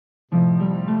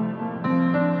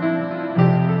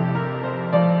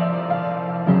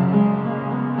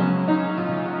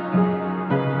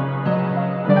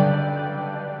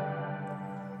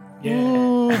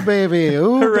baby.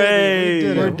 Ooh, Hooray.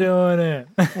 baby. We're doing it.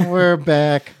 We're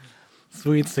back.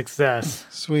 Sweet success.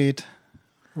 Sweet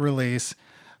release.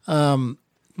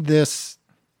 This,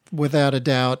 without a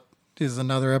doubt, is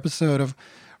another episode of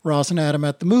Ross and Adam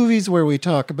at the Movies, where we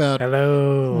talk about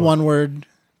Hello. one-word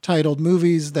titled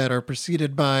movies that are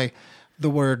preceded by the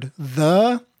word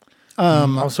the.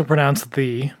 Also pronounced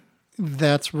the.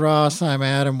 That's Ross. I'm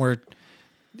Adam. We're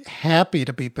happy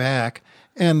to be back,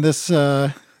 and this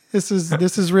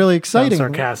is really exciting.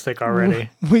 Sounds sarcastic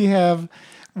already. We have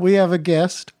a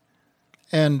guest,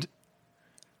 and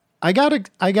I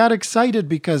got excited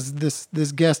because this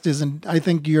guest isn't. I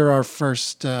think you're our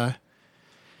first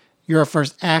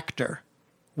actor,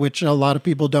 which a lot of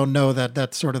people don't know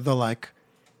that's sort of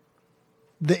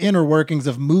the inner workings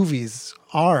of movies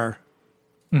are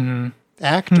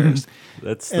actors.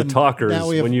 That's the And talkers. now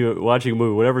we have- When you're watching a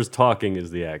movie, whatever's talking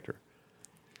is the actor.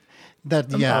 That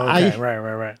Oh, okay.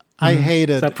 Right. I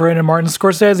hated. Except for in a Martin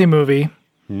Scorsese movie.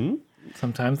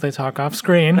 Sometimes they talk off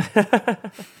screen.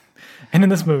 And in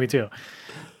this movie, too.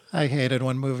 I hated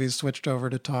when movies switched over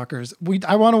to talkers.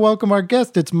 I want to welcome our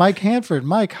guest. It's Mike Hanford.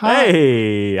 Mike, hi.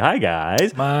 Hey, hi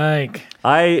guys. Mike.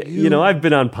 I've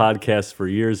been on podcasts for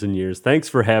years and years. Thanks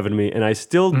for having me. And I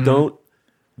still don't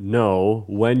know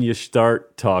when you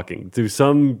start talking. Do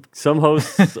some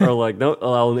hosts are like, no,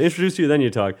 I'll introduce you, then you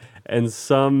talk. And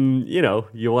some,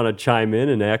 you want to chime in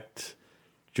and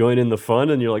join in the fun,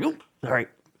 and you're like, oh, all right.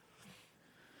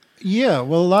 Yeah,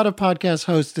 well, a lot of podcast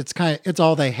hosts, it's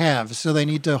all they have, so they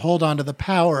need to hold on to the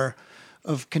power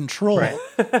of control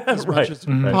as much as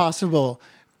possible.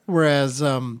 Whereas,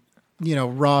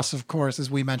 Ross, of course,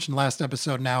 as we mentioned last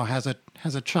episode, now has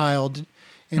a child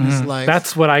in his life.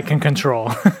 That's what I can control.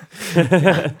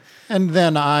 And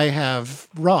then I have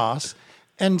Ross,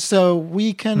 and so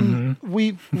we can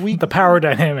we The power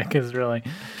dynamic is really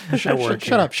at work.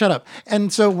 shut up.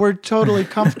 And so we're totally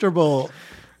comfortable.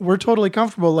 We're totally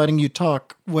comfortable letting you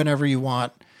talk whenever you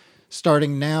want,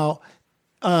 starting now.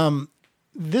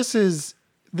 This is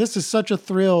such a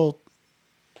thrill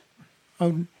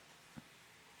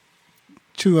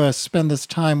to spend this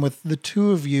time with the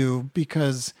two of you,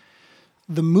 because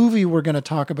the movie we're going to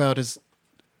talk about is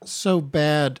so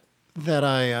bad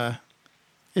that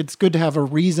it's good to have a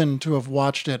reason to have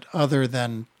watched it other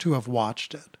than to have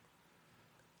watched it.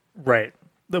 Right.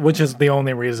 Which is the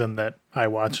only reason that I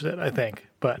watched it, I think.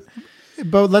 But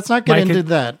let's not get Mike, into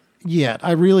that yet.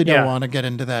 I really don't want to get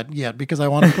into that yet, because I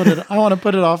want to put it. I want to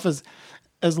put it off as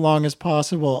long as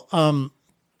possible.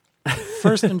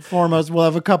 First and foremost, we'll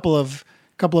have a couple of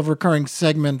recurring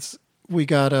segments. We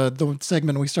got the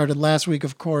segment we started last week,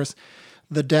 of course,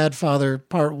 the Dad Father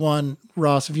Part 1.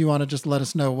 Ross, if you want to just let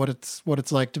us know what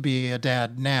it's like to be a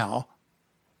dad now.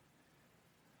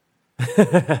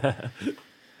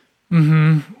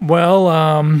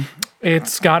 well,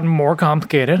 it's gotten more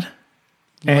complicated,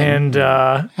 and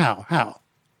How?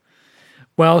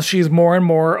 well, she's more and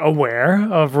more aware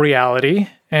of reality,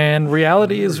 and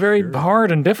reality is very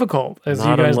hard and difficult, as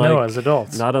you guys know as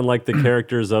adults. Not unlike the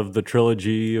characters of the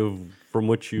trilogy from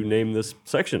which you name this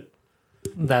section.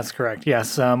 That's correct.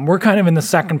 Yes, we're kind of in the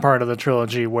second part of the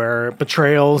trilogy where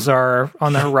betrayals are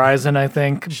on the horizon. I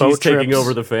think She's taking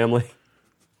over the family.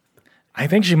 I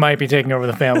think she might be taking over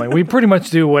the family. We pretty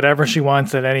much do whatever she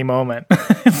wants at any moment.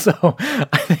 So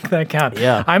I think that counts.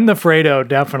 Yeah. I'm the Fredo,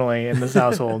 definitely, in this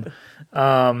household.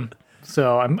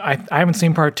 So I haven't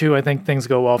seen part 2. I think things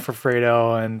go well for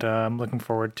Fredo, and I'm looking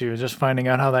forward to just finding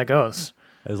out how that goes.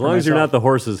 As long as you're not the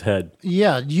horse's head.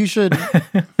 Yeah, you should.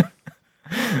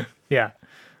 Yeah.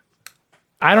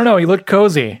 I don't know. He looked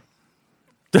cozy.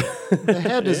 The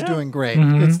head is doing great.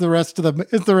 It's the rest of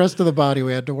the body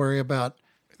we had to worry about.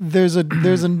 There's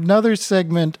another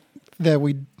segment that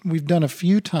we've done a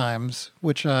few times,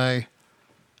 which I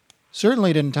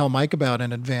certainly didn't tell Mike about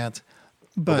in advance,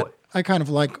 but I kind of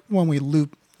like when we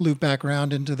loop back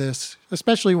around into this,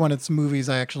 especially when it's movies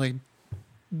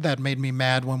that made me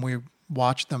mad when we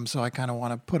watched them, so I kind of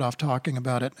want to put off talking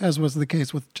about it, as was the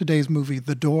case with today's movie,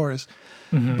 The Doors.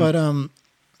 But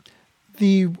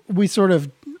we sort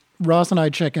of, Ross and I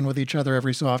check in with each other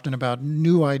every so often about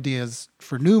new ideas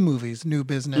for new movies, new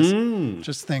business,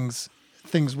 just things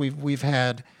we've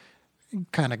had,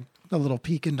 kind of a little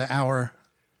peek into our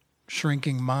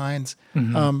shrinking minds.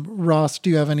 Ross, do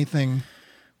you have anything?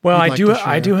 Well, you'd like to share?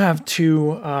 I do have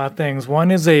two things.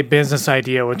 One is a business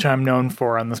idea, which I'm known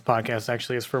for on this podcast,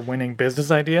 actually, is for winning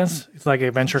business ideas. It's like a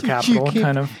venture capital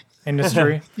kind of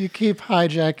industry. You keep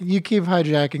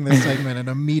hijacking this segment and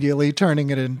immediately turning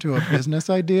it into a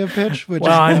business idea pitch, which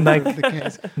is never the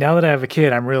case. Now that I have a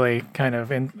kid, I'm really kind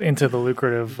of into the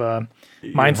lucrative You're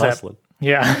mindset. hustling.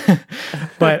 Yeah.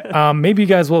 But maybe you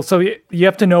guys will. So you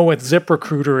have to know what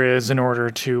ZipRecruiter is in order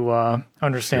to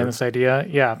understand this idea.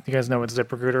 Yeah. You guys know what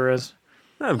ZipRecruiter is?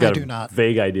 I've got do a not.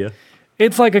 vague idea.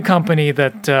 It's like a company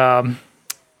that,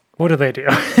 what do they do?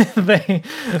 They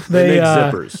make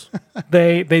zippers.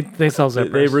 They sell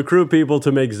zippers. They recruit people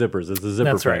to make zippers. It's a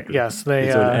zipper That's right. factory. Yes. They,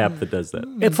 It's an app that does that.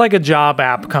 It's like a job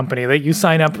app company that you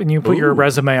sign up and you put your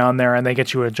resume on there and they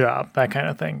get you a job, that kind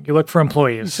of thing. You look for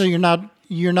employees. So you're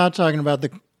not talking about the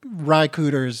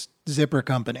Rycooter's zipper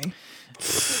company.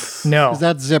 No.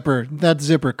 That's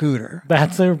ZipRecruiter.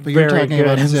 That's a But you're very talking good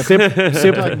about Zip. zip,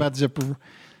 You're talking about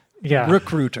yeah.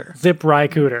 Recruiter.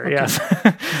 ZipRecruiter, yes.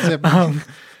 Zip.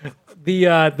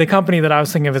 The company that I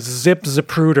was thinking of is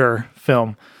ZipRecruiter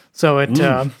film. So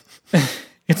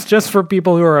it's just for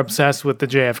people who are obsessed with the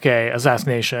JFK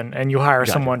assassination, and you hire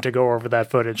someone to go over that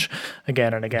footage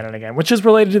again and again and again, which is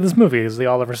related to this movie. Is the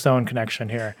Oliver Stone connection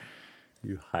here?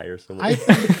 You hire someone. I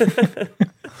think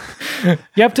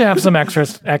You have to have some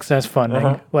excess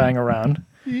funding laying around,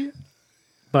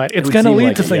 but it's would going to seem lead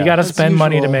like to it, so you yeah. got to As spend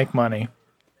money to usual. make money.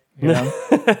 You know?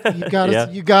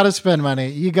 you gotta spend money.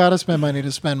 You gotta spend money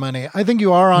to spend money. I think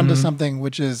you are onto something,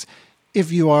 which is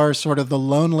if you are sort of the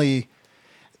lonely.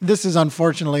 This is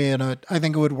unfortunately I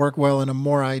think it would work well in a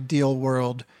more ideal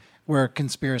world where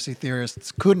conspiracy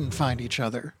theorists couldn't find each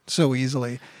other so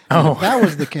easily. And if that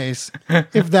was the case,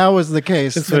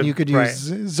 This then would- you could right. use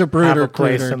have ZipRecruiter a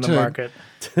place in the to market.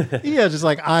 yeah, just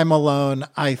like I'm alone.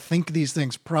 I think these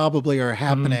things probably are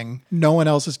happening. No one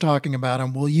else is talking about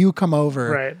them. Will you come over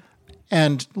Right.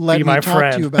 and let Be me my talk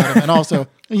friend. to you about them? And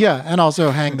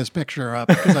also, hang this picture up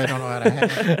because I don't know how to hang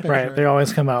this picture. Right. They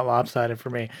always come out lopsided for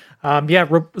me.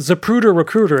 ZipRecruiter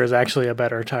Recruiter is actually a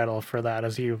better title for that,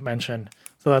 as you mentioned.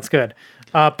 So that's good.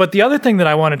 But the other thing that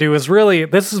I want to do is really,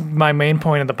 this is my main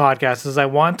point of the podcast, is I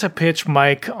want to pitch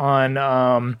Mike on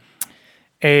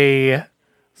a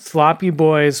Sloppy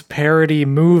Boys parody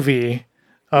movie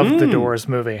of the Doors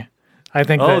movie. I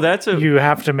think you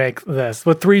have to make this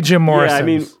with 3 Jim Morrisons. Yeah, I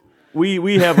mean,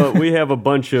 we have a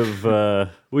bunch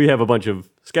of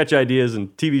sketch ideas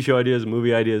and TV show ideas and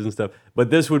movie ideas and stuff.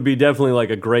 But this would be definitely like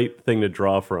a great thing to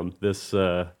draw from this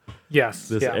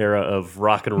yes, era of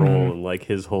rock and roll and like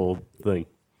his whole thing.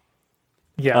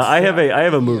 Yes, I have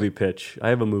a movie pitch. I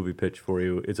have a movie pitch for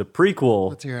you. It's a prequel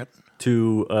Let's hear it.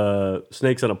 to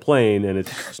Snakes on a Plane, and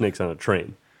it's Snakes on a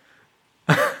Train.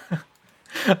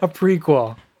 a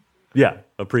prequel. Yeah,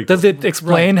 a prequel. Does it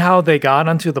explain how they got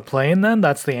onto the plane then?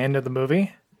 That's the end of the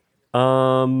movie?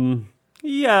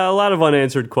 Yeah, a lot of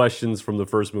unanswered questions from the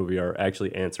first movie are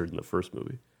actually answered in the first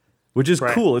movie, which is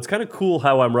cool. It's kind of cool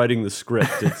how I'm writing the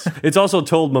script. It's also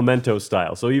told Memento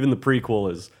style, so even the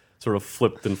prequel is sort of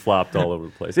flipped and flopped all over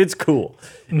the place. It's cool.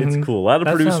 It's cool. A lot of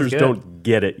That sounds producers good. don't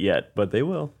get it yet, but they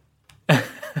will.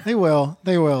 They will.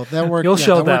 That works. You'll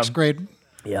show that works them. great.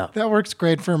 Yeah. That works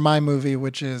great for my movie,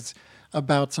 which is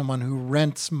about someone who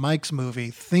rents Mike's movie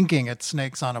thinking it's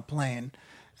Snakes on a Plane,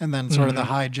 and then sort of the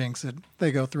hijinks that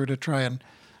they go through to try and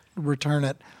return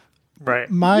it. Right.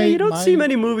 You don't see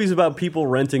many movies about people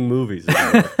renting movies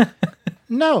anymore.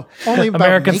 No, only about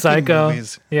American making Psycho.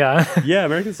 movies. Yeah. Yeah,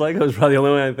 American Psycho is probably the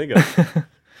only one I think of.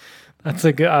 That's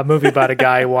a movie about a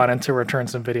guy who wanted to return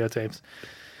some videotapes.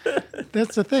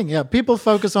 That's the thing. Yeah, people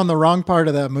focus on the wrong part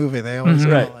of that movie. They always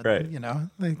call it. right. You know,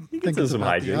 they think into it's some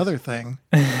about the hijinks. other thing.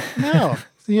 No,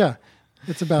 yeah,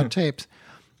 it's about tapes.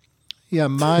 Yeah,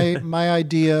 my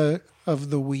idea of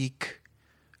the week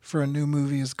for a new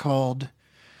movie is called,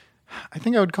 I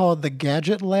think I would call it The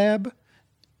Gadget Lab,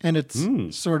 and it's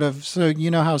sort of, so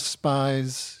you know how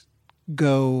spies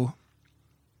go,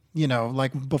 you know,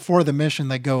 like before the mission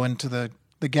they go into the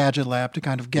Gadget Lab to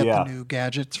kind of get the new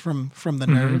gadgets from the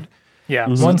nerd. Yeah.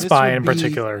 One this spy would in be-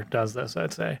 particular does this,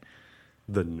 I'd say.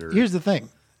 The nerd. Here's the thing,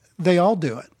 they all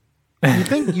do it. You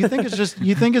think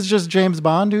it's just James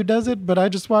Bond who does it, but we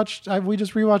just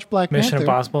rewatched Black Mission Panther.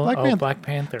 Impossible. Black Panther. Black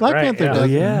Panther. Black right, Panther yeah. does. Oh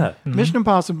yeah.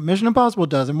 Mission Impossible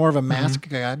does it, more of a mask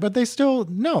guy, but they still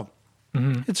no.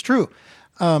 It's true.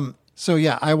 So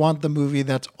yeah, I want the movie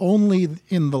that's only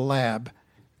in the lab,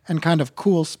 and kind of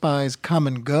cool spies come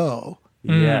and go,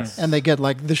 Yes. and they get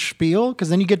like the spiel, because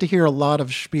then you get to hear a lot of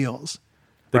spiels.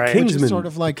 the Right. Which is Kingsman sort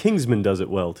of like- Kingsman does it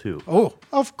well too. Oh,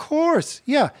 of course,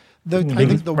 yeah. I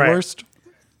think the Right.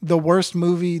 worst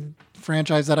movie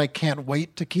franchise that I can't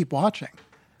wait to keep watching.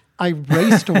 I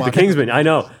race to watch The Kingsman, I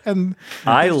know. and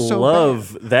I they're so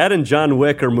love that, and John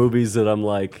Wick are movies that I'm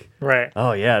like, Right.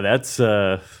 oh yeah, that's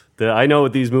I know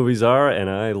what these movies are, and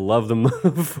I love them.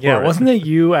 Wasn't it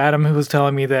you, Adam, who was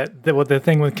telling me that what the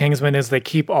thing with Kingsman is they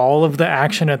keep all of the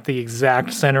action at the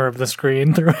exact center of the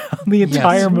screen throughout the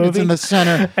entire movie? It's in the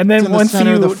center. And then once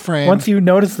you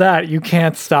notice that, you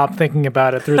can't stop thinking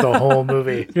about it through the whole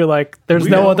movie. You're like, there's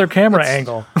no other camera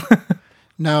angle.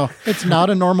 No, it's not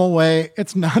a normal way.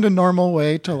 It's not a normal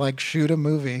way to like shoot a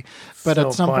movie. But So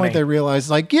at some funny. point they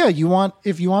realize like, if you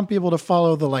want people to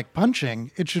follow the like punching,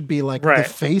 it should be like Right.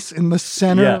 the face in the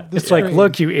center Yeah. of the It's screen. like,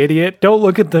 look, you idiot! Don't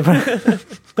look at the,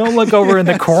 don't look over in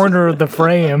the corner of the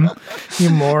frame, you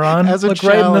moron. As a Look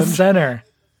right in the challenge. center.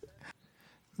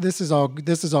 This is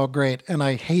all great, and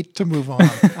I hate to move on.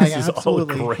 I is all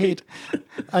absolutely great.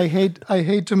 I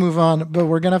hate to move on, but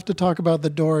we're gonna have to talk about The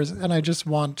Doors, and I just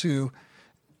want to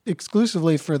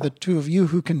exclusively for the two of you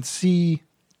who can see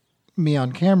me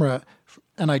on camera,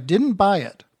 and I didn't buy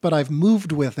it, but I've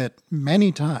moved with it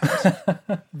many times.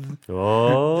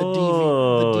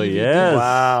 Oh, DVD. yes.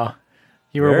 Wow,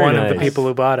 you were Very one of the nice. people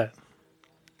who bought it.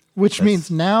 Which means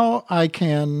now I You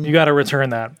can got to return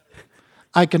that.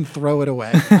 throw it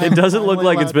away. It doesn't look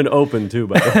like it's been opened, too,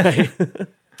 by the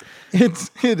way.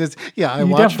 It is. Yeah, I You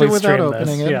watched it definitely without streamed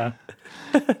opening this. it. Yeah.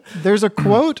 There's a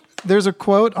quote. There's a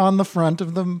quote on the front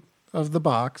of the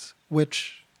box,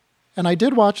 which, and I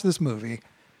did watch this movie,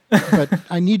 but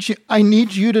I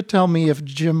need you to tell me if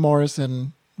Jim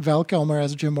Morrison, Val Kilmer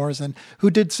as Jim Morrison, who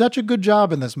did such a good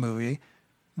job in this movie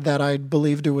that I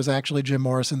believed it was actually Jim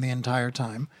Morrison the entire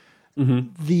time.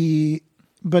 You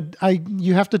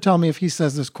have to tell me if he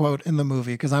says this quote in the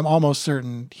movie, because I'm almost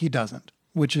certain he doesn't,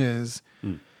 which is,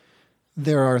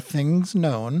 there are things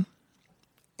known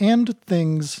and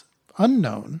things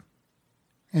unknown,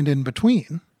 and in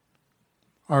between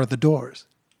are the doors.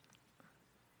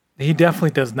 He definitely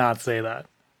does not say that.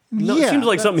 No, it seems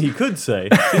like something he could say.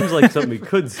 Seems like something he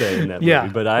could say in that movie, Yeah,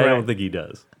 but I right. don't think he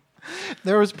does.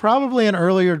 There was probably an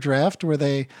earlier draft where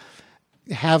they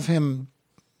have him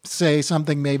say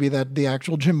something maybe that the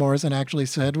actual Jim Morrison actually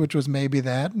said, which was maybe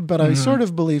that. But I sort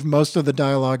of believe most of the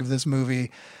dialogue of this movie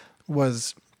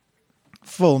was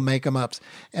full make-em-ups.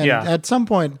 And Yeah. at some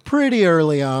point, pretty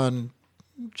early on,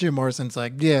 Jim Morrison's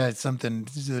like, yeah, it's something,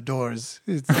 the doors.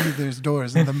 There's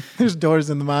doors there's doors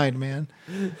in the mind, man.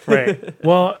 Right.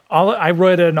 Well, I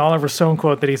read an Oliver Stone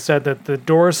quote that he said that the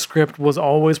Doors script was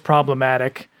always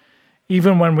problematic,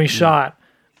 even when we shot,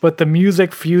 but the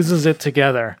music fuses it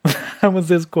together. That was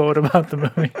his quote about the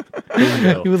movie.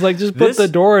 Bingo. He was like, just put the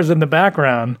Doors in the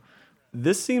background.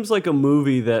 This seems like a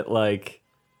movie that, like,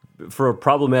 for a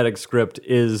problematic script,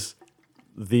 is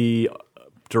the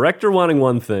director wanting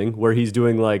one thing, where he's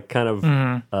doing like kind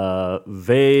of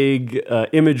vague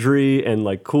imagery and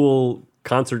like cool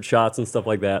concert shots and stuff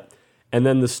like that, and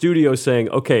then the studio saying,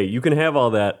 okay, you can have all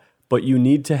that, but you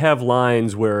need to have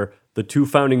lines where the two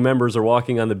founding members are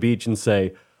walking on the beach and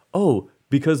say, oh,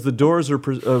 because the doors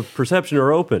of perception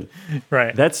are open.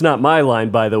 Right. That's not my line,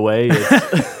 by the way.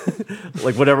 It's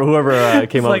like whoever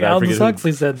came It's up like with that. I Aldous forget who-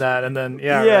 Huxley said that, and then,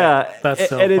 yeah, right. That's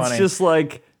so and funny. it's just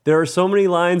like there are so many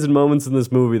lines and moments in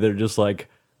this movie that are just like,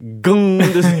 gung,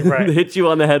 just Right. hit you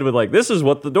on the head with like, this is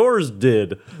what the Doors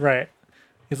did. Right.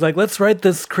 He's like, let's write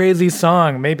this crazy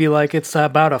song. Maybe like it's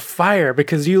about a fire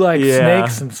because you like Yeah.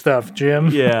 snakes and stuff, Jim.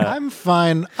 Yeah, I'm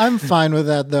fine with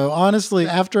that, though. Honestly,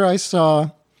 after I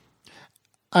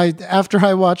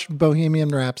watched Bohemian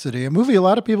Rhapsody, a movie a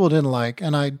lot of people didn't like,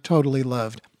 and I totally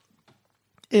loved.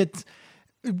 It,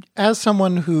 as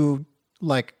someone who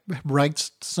like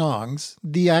writes songs,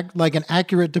 like an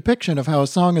accurate depiction of how a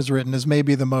song is written is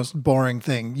maybe the most boring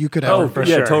thing you could ever. oh, for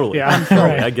yeah, sure. totally. Yeah.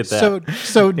 Totally, I get that.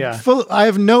 So Yeah. I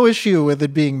have no issue with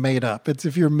it being made up. It's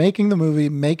if you're making the movie,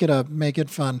 make it up, make it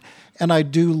fun. And I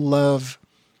do love,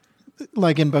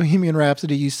 like in Bohemian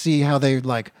Rhapsody, you see how they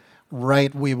like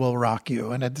write "We Will Rock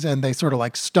You," and they sort of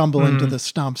like stumble into the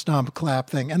stomp stomp clap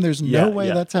thing. And there's no way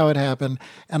yeah. that's how it happened.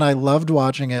 And I loved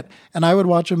watching it. And I would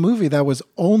watch a movie that was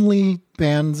only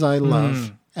bands I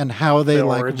love and how they The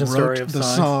like origin story wrote of the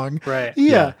songs. song. Right.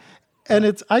 Yeah.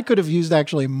 And I could have used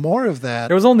actually more of that.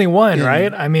 There was only one,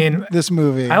 right? I mean, This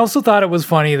movie. I also thought it was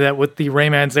funny that with the Ray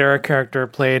Manzarek character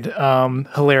played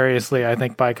hilariously, I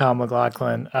think, by Kyle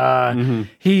MacLachlan,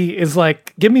 he is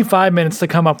like, give me 5 minutes to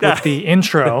come up with the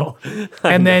intro.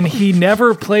 And then he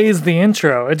never plays the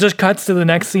intro. It just cuts to the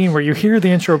next scene where you hear the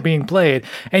intro being played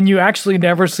and you actually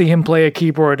never see him play a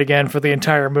keyboard again for the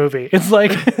entire movie. It's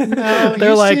like, they're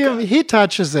You like, see him, he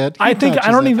touches it. I think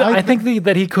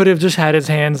that he could have just had his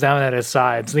hands down at his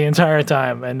sides the entire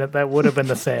time, and that would have been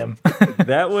the same.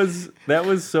 that was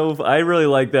so. I really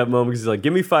like that moment because he's like,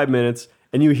 "Give me 5 minutes,"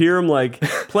 and you hear him like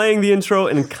playing the intro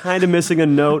and kind of missing a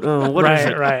note. Oh, what is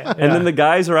it? Right. And then the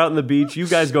guys are out on the beach. You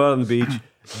guys go out on the beach.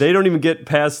 They don't even get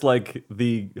past like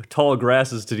the tall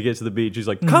grasses to get to the beach. He's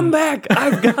like, "Come back!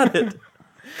 I've got it."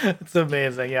 It's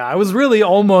amazing. Yeah, I was really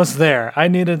almost there. I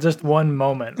needed just one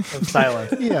moment of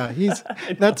silence. Yeah,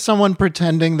 that's someone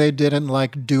pretending they didn't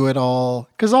like do it all.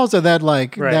 Because also that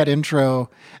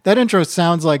that intro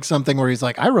sounds like something where he's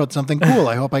like, I wrote something cool.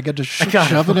 I hope I get to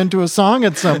shove it into a song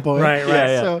at some point. Right.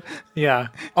 Yeah. So yeah.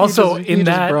 Also he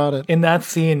just brought it. in that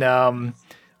scene,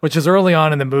 which is early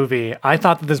on in the movie, I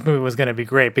thought that this movie was going to be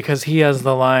great because he has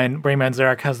the line. Ray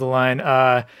Manzarek has the line,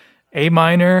 A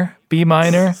minor, B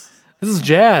minor. This is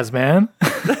jazz, man.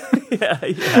 Yeah.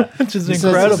 Which is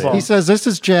incredible. He says, this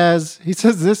is jazz.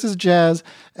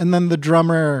 And then the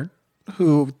drummer,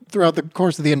 who throughout the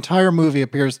course of the entire movie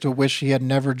appears to wish he had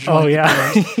never joined. Oh,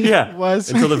 yeah. Yeah.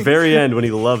 Until the very end when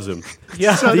he loves him.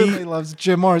 Yeah. Suddenly loves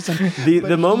Jim Morrison.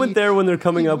 The moment there when they're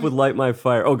coming up with Light My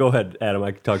Fire. Oh, go ahead, Adam.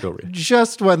 I talked over you.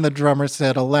 Just when the drummer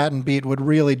said a Latin beat would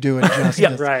really do it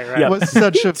justice. Right. It was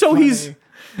such a So funny... he's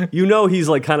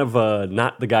like kind of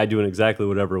not the guy doing exactly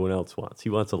what everyone else wants. He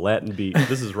wants a Latin beat.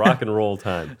 This is rock and roll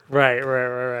time. Right.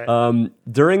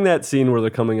 During that scene where they're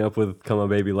coming up with "Come On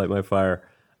Baby, Light My Fire,"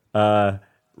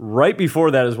 right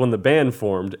before that is when the band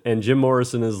formed, and Jim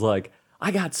Morrison is like,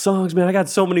 "I got songs, man. I got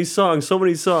so many songs,"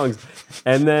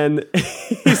 and then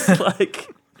he's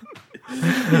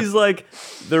like,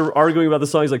 they're arguing about the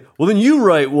song. He's like, "Well, then you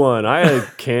write one. I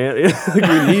can't. We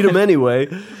need them anyway."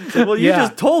 It's like, well, you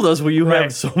just told us you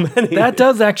have so many. That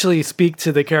does actually speak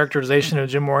to the characterization of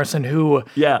Jim Morrison, who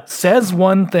says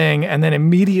one thing and then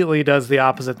immediately does the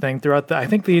opposite thing throughout I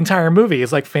think the entire movie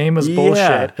is like famous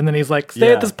bullshit. And then he's like,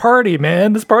 stay at this party,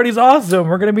 man. This party's awesome.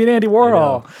 We're going to meet Andy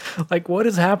Warhol. Like, what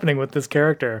is happening with this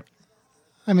character?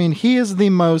 I mean, he is the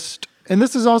most, and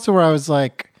this is also where I was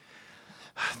like,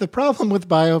 the problem with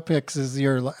biopics is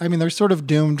they're sort of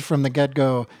doomed from the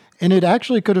get-go. And it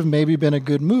actually could have maybe been a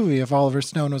good movie if Oliver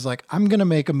Stone was like, I'm going to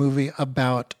make a movie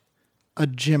about a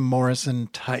Jim Morrison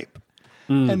type.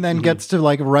 And then gets to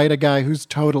like write a guy who's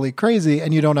totally crazy,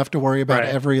 and you don't have to worry about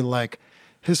every like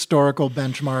historical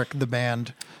benchmark the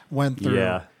band went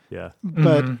through. Yeah.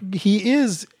 But he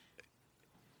is...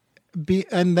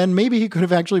 and then maybe he could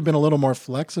have actually been a little more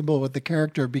flexible with the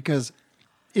character, because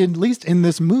at least in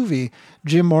this movie,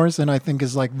 Jim Morrison, I think,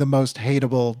 is like the most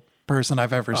hateable person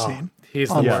I've ever seen. He's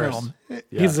on the film.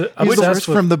 He's He's the worst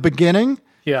from the beginning.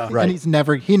 Yeah. And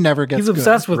he never gets He's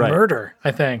obsessed with murder,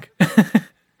 I think.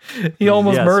 He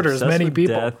almost murders many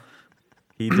people. Death.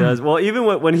 He does. Well, even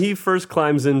when he first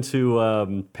climbs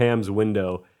into Pam's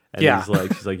window, and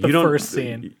she's like, you don't. First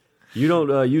scene. You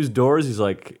don't use doors? He's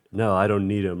like, no, I don't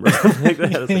need them. Or something like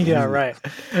that. Like, yeah, right.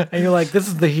 And you're like, this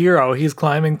is the hero. He's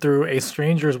climbing through a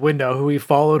stranger's window who he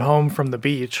followed home from the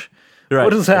beach. Right.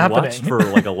 What is happening? Watched for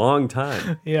like a long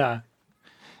time. Yeah.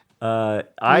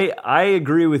 I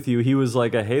agree with you. He was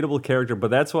like a hateable character,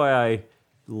 but that's why I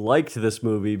liked this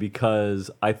movie, because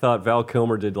I thought Val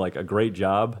Kilmer did like a great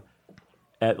job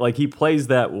at, like, he plays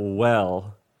that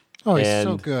well. Oh, he's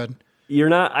so good. You're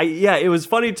not. It was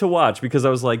funny to watch, because I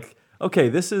was like, okay,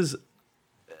 this is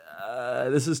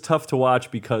tough to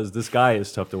watch because this guy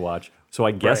is tough to watch. So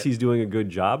I guess he's doing a good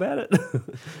job at it.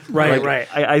 Right.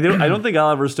 I don't think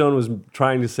Oliver Stone was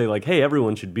trying to say like, hey,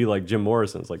 everyone should be like Jim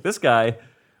Morrison. It's like, this guy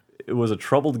was a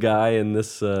troubled guy, and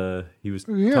he was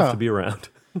tough to be around.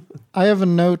 I have a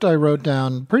note I wrote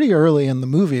down pretty early in the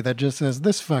movie that just says,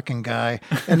 this fucking guy.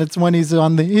 And it's when he's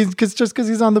on because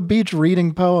he's on the beach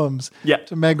reading poems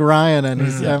to Meg Ryan. And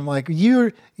I'm like,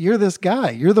 you're this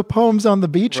guy. You're the Poems on the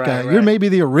Beach guy. You're maybe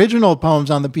the original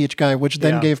Poems on the Beach guy, which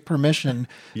then gave permission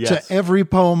to every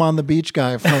Poem on the Beach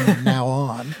guy from now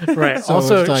on. Right. So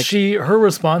also, like, her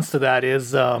response to that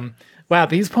is, wow,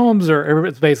 these poems are,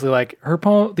 it's basically like,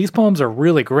 these poems are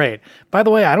really great. By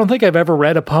the way, I don't think I've ever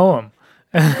read a poem.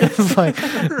 It's like,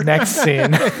 next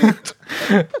scene. That's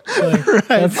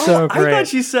so great. I thought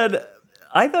she said,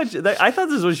 I thought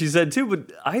this is what she said too,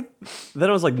 but then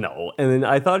I was like, no. And then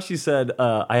I thought she said,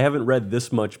 I haven't read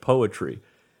this much poetry.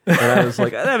 And I was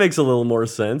like, that makes a little more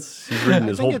sense. She's reading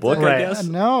his whole book, I guess.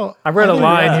 No. I read a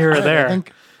line here or there.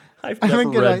 I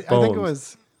think it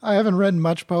was, I haven't read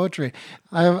much poetry.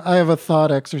 I have a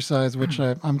thought exercise, which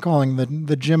I'm calling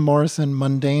the Jim Morrison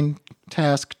mundane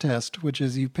task test, which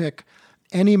is you pick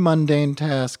any mundane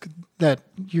task that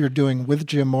you're doing with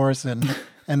Jim Morrison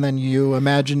and then you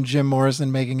imagine Jim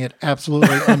Morrison making it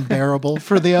absolutely unbearable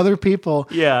for the other people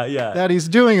Yeah. that he's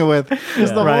doing it with.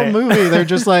 Because the Right. whole movie, they're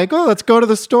just like, oh, let's go to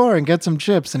the store and get some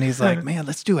chips. And he's like, man,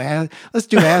 let's do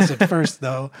acid first,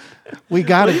 though. We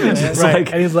got to do it.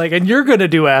 Right. And he's like, and you're going to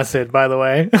do acid, by the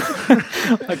way.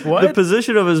 Like, what? The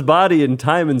position of his body in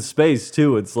time and space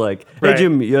too. It's like, hey Right.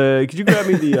 Jim, could you grab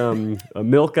me the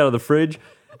milk out of the fridge?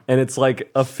 And it's like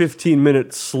a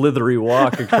 15-minute slithery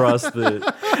walk across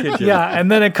the kitchen. Yeah, and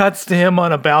then it cuts to him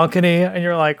on a balcony, and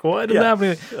you're like, "What is Yeah.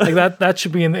 happening?" Like that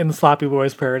should be in the Sloppy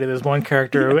Boys parody. There's one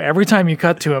character who every time you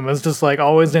cut to him is just like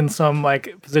always in some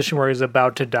like position where he's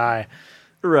about to die.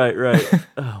 Right.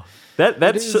 Oh,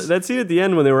 that scene at the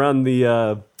end when they were on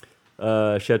the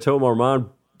Chateau Marmont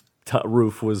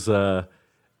roof was,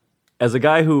 as a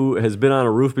guy who has been on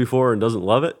a roof before and doesn't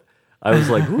love it, I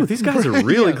was like, ooh, these guys are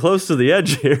really close to the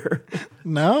edge here.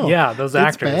 No. Yeah, those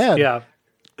it's actors. bad. Yeah,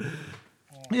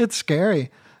 It's scary.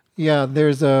 Yeah,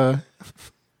 there's I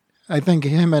think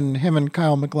him and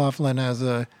Kyle MacLachlan as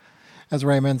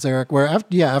Ray Manzarek, where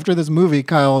after this movie,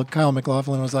 Kyle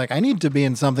MacLachlan was like, I need to be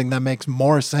in something that makes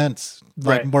more sense,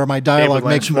 like Right. where my dialogue David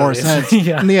makes Lynch more movies. sense.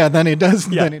 Yeah. Then he does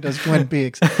Twin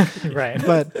Peaks. right.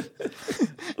 But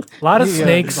A lot of he,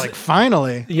 snakes. like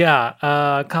finally, Yeah,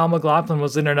 Kyle MacLachlan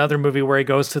was in another movie where he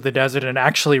goes to the desert and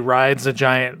actually rides a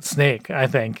giant snake, I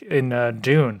think, in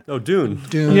Dune. Oh, Dune.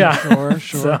 Dune, Yeah. sure.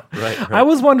 So, Right. I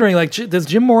was wondering, like, does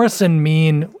Jim Morrison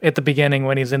mean at the beginning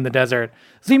when he's in the desert,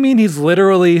 does he mean he's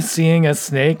literally seeing a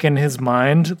snake in his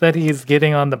mind that he's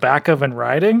getting on the back of and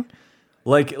riding?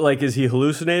 Like, is he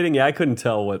hallucinating? Yeah, I couldn't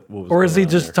tell what was Or is he going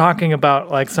on just there. talking about,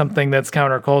 like, something that's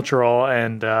countercultural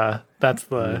and that's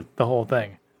the whole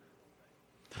thing?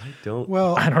 Don't.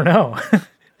 Well, I don't know.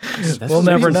 That's we'll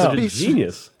never such know. a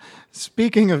genius.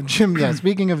 speaking of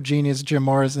genius Jim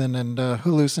Morrison and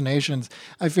hallucinations,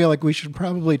 I feel like we should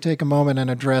probably take a moment and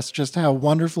address just how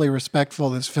wonderfully respectful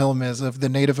this film is of the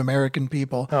Native American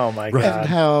people. Oh, my And God.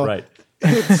 how Right.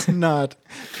 it's not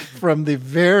from the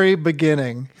very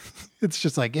beginning. It's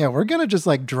just like, yeah, we're going to just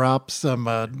like drop some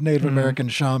Native American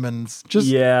shamans just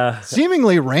Yeah.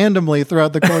 seemingly randomly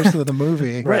throughout the course of the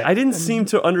movie. Right. I didn't seem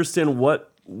to understand what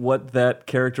that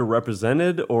character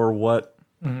represented or what.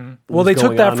 Well, they took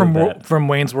going that on with from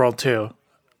Wayne's World too.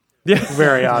 Yeah.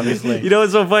 Very obviously. You know,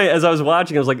 it's so funny. As I was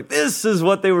watching, I was like, "This is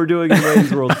what they were doing in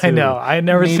Wayne's World 2." I know. I had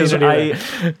never seen Because it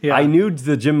either. Yeah. I knew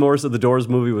the Jim Morrison The Doors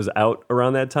movie was out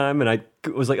around that time, and I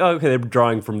was like, "Oh, okay, they're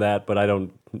drawing from that," but I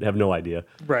have no idea.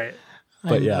 Right.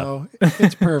 But I yeah. know.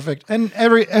 It's perfect. And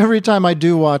every time I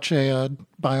do watch a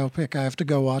biopic, I have to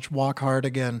go watch Walk Hard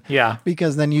again. Yeah.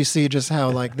 Because then you see just how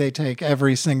like they take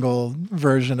every single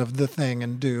version of the thing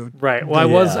and do Right. Well,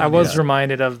 I was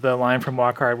reminded of the line from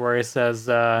Walk Hard where he says,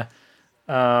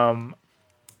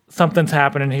 "Something's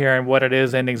happening here, and what it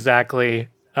is ain't exactly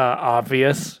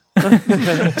obvious."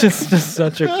 just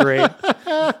such a great,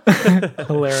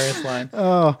 hilarious line.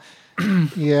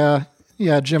 Yeah.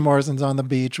 Yeah, Jim Morrison's on the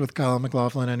beach with Kyle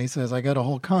MacLachlan, and he says, "I got a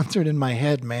whole concert in my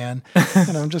head, man."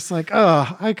 And I'm just like,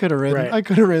 "Oh, I could have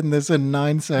written this in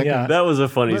 9 seconds." Yeah. That was a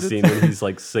funny scene when he's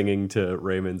like singing to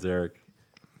Ray Manzarek.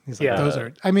 He's like, Yeah. "Those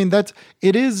are." I mean, this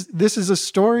is a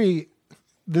story.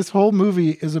 This whole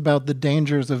movie is about the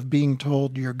dangers of being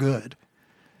told you're good.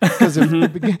 Because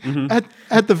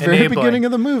at the very Enabling. beginning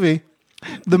of the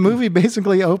movie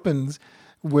basically opens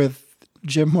with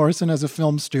Jim Morrison as a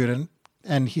film student,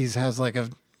 and he has like a,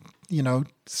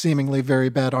 seemingly very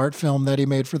bad art film that he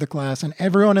made for the class, and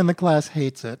everyone in the class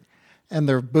hates it, and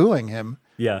they're booing him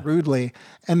Yeah. rudely.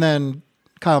 And then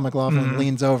Kyle MacLachlan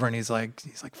leans over and he's like,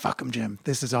 "Fuck him, Jim.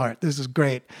 This is art. This is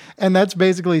great." And that's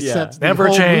basically sets the Never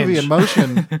whole change. movie in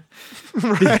motion.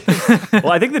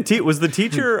 Well, I think was the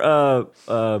teacher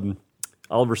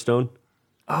Oliver Stone.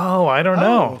 Oh, I don't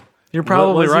know. You're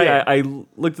probably Was he? right. I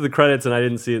looked at the credits and I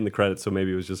didn't see it in the credits, so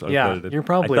maybe it was just uncredited. Yeah, you're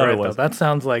probably I thought right, it was. though. That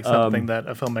sounds like something that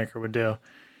a filmmaker would do.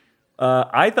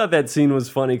 I thought that scene was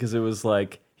funny because it was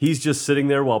like he's just sitting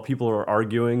there while people are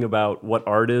arguing about what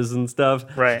art is and stuff.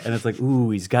 Right. And it's like, ooh,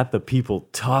 he's got the people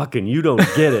talking. You don't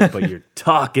get it, but you're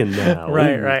talking now.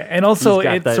 Right, Ooh, right. And also, he's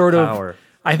got it's that sort power. of,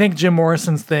 I think Jim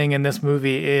Morrison's thing in this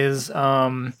movie is,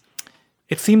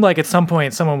 it seemed like at some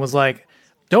point someone was like,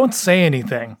 don't say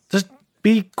anything. Just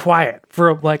be quiet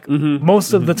for like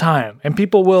most of the time. And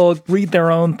people will read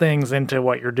their own things into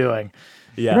what you're doing.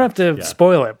 Yeah. You don't have to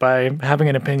spoil it by having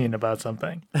an opinion about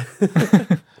something.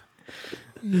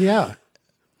 Yeah,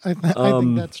 I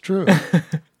think that's true.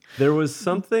 There was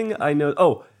something I know.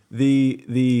 Oh,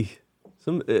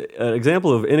 some an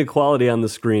example of inequality on the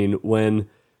screen when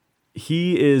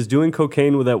he is doing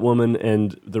cocaine with that woman,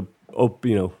 and they're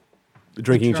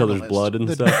drinking each other's Journalist. blood and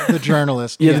the, stuff. The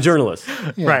journalist. Yeah, the yes. journalist.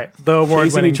 Yeah. Right. The award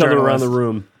Chasing winning each other around the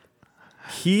journalist.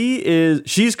 room.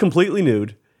 She's completely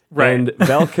nude. Right. And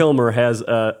Val Kilmer has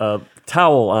a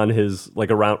towel on his,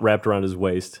 wrapped around his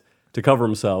waist to cover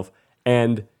himself.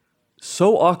 And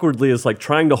so awkwardly is like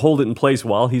trying to hold it in place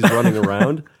while he's running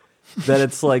around that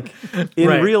it's like in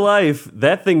Right. real life,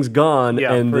 that thing's gone.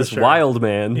 Yeah, and for this sure. wild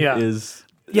man Yeah. is.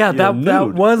 Yeah, that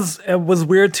nude. was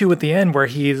weird too at the end where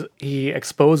he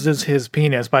exposes his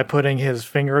penis by putting his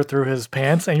finger through his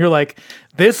pants, and you're like,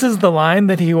 this is the line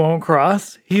that he won't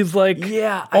cross. He's like,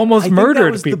 almost I think murdered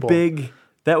that was people.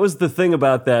 That was the thing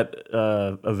about that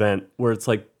event where it's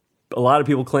like a lot of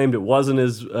people claimed it wasn't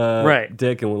his Right.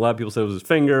 dick, and a lot of people said it was his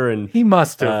finger. And He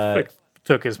must have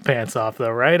took his pants off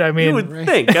though, right? I mean, you would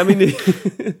think. I mean,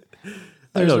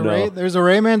 I don't know. There's a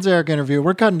Ray Manzarek interview.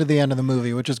 We're cutting to the end of the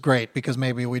movie, which is great because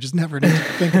maybe we just never need to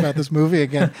think about this movie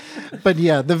again. But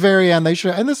yeah, the very end they show,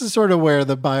 and this is sort of where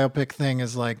the biopic thing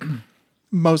is like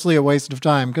mostly a waste of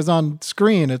time because on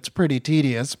screen it's pretty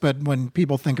tedious. But when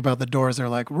people think about the Doors, they're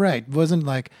like, right, wasn't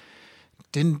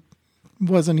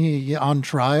he on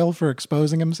trial for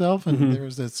exposing himself? And there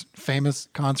was this famous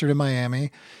concert in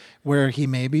Miami where he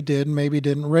maybe did, maybe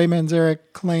didn't. Ray Manzarek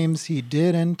claims he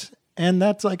didn't. And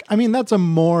that's that's a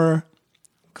more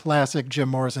classic Jim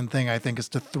Morrison thing, I think, is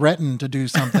to threaten to do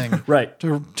something Right.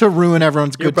 to ruin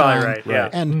everyone's good probably time. right, yeah.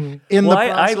 And in Well, the I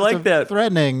process like of that.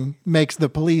 threatening makes the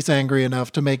police angry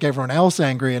enough to make everyone else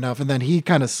angry enough, and then he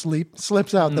kind of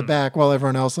slips out the back while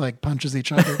everyone else like punches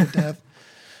each other to death.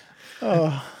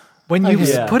 when you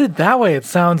Yeah. put it that way,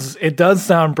 it does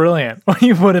sound brilliant when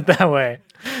you put it that way.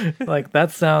 Like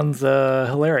that sounds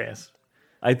hilarious.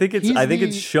 I think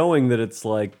it's showing that it's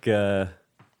like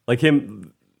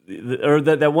him, or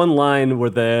that one line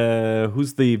where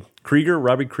who's the Krieger,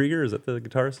 Robbie Krieger, is that the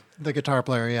guitarist? The guitar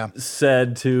player, yeah.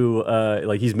 Said to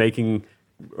he's making,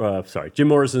 Jim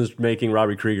Morrison's making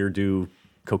Robbie Krieger do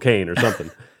cocaine or something.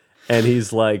 And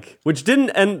he's like, which didn't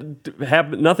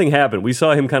happen. Nothing happened. We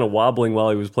saw him kind of wobbling while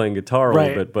he was playing guitar a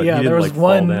little bit, but yeah, he there didn't was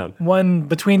fall down. one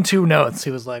between two notes.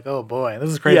 He was like, "Oh boy, this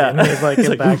is crazy." Yeah. And then he's like, He's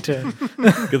 "Get like, back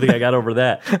to." Good thing I got over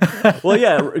that. Well,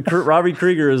 yeah, Robbie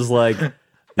Krieger is like,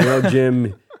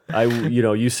 Jim,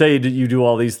 you say you do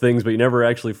all these things, but you never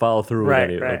actually follow through with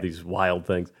any of these wild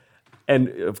things. And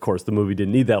of course, the movie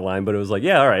didn't need that line, but it was like,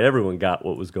 yeah, all right, everyone got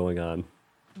what was going on.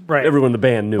 Right. Everyone in the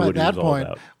band knew By what it that was all point,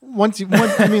 about.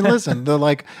 listen,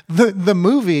 the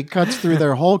movie cuts through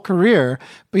their whole career,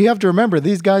 but you have to remember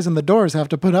these guys in the Doors have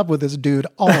to put up with this dude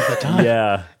all the time.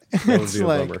 Yeah, that would It's be a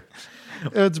like- bummer.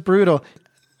 It's brutal.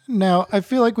 Now, I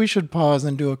feel like we should pause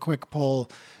and do a quick poll.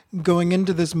 Going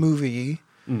into this movie,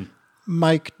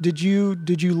 Mike, did you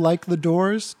like the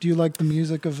Doors? Do you like the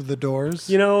music of the Doors?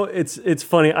 It's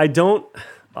funny. I don't.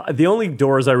 The only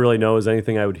Doors I really know is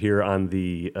anything I would hear on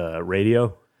the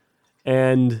radio,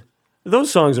 and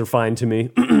those songs are fine to me.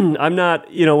 I'm not,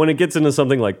 when it gets into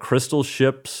something like Crystal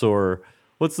Ships or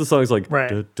what's the songs like? Right.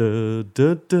 Da, da,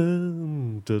 da, da,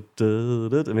 da, da,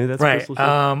 da. I mean, that's Right. Crystal Ships.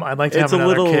 I'd like to It's have a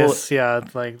another little- kiss. Yeah.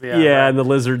 It's like Yeah, and the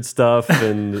lizard stuff,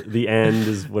 and the end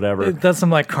is whatever. It does some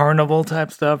like carnival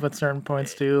type stuff at certain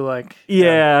points too. Like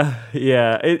Yeah.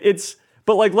 It's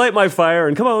but like Light My Fire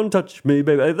and Come On Touch Me,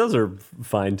 Baby. Those are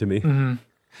fine to me.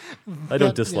 I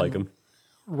don't dislike them.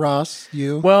 Ross,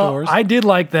 you? Well, Doors? I did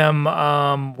like them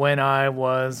when I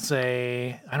was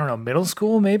middle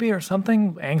school maybe or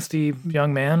something, angsty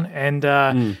young man. And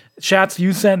Shats,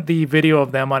 you sent the video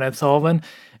of them on Ed Sullivan,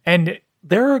 and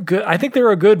I think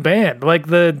they're a good band. Like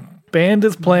the band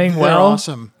is playing They're well.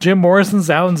 awesome. Jim Morrison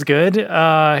sounds good.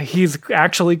 He's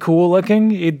actually cool looking.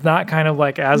 He's not kind of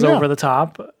like as Yeah. over the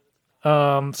top.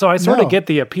 So I sort No. of get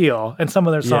the appeal, and some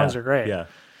of their songs are great. Yeah.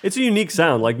 It's a unique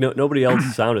sound. Like nobody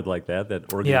else sounded like that.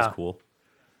 That organ is cool.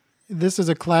 This is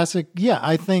a classic. Yeah,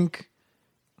 I think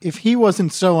if he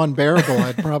wasn't so unbearable,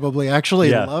 I'd probably actually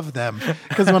Yeah. love them.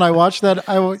 Because when I watched that,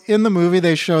 in the movie,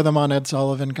 they show them on Ed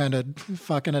Sullivan kind of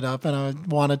fucking it up, and I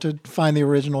wanted to find the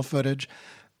original footage.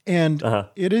 And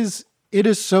it is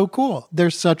so cool.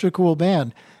 They're such a cool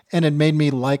band, and it made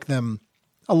me like them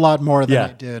a lot more than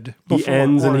I did before. He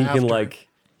ends or and after.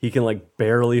 he can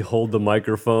barely hold the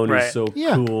microphone. Right. He's so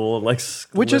Yeah. cool and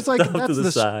Which is slipped like off to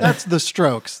the side. that's the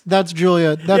Strokes. That's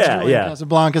Julia. That's Yeah, Julia yeah.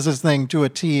 Casablancas' thing to a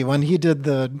T. When he did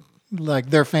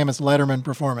their famous Letterman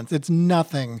performance, it's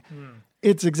nothing.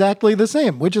 It's exactly the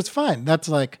same, which is fine. That's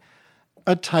like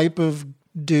a type of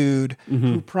dude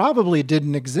who probably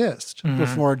didn't exist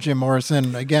before Jim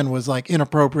Morrison again was like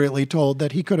inappropriately told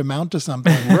that he could amount to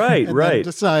something. Right, and right. Then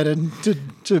decided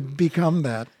to become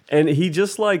that. And he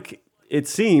just it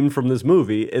seemed from this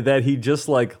movie that he just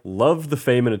loved the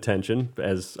fame and attention,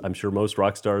 as I'm sure most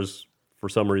rock stars for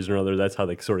some reason or other. That's how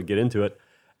they sort of get into it.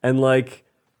 And like,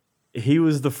 he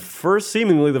was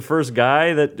seemingly the first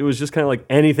guy that it was just kind of like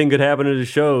anything could happen at his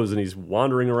shows, and he's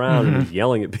wandering around and he's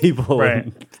yelling at people. Right.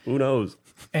 And who knows?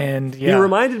 And He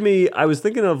reminded me, I was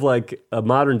thinking of like a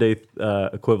modern day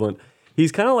equivalent.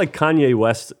 He's kind of like Kanye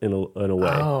West in a way.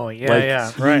 Oh, yeah, like,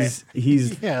 yeah, right.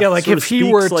 He's Yeah, like sort if of he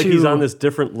speaks were like to- he's on this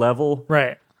different level.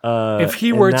 right. If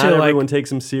he and were not to like everyone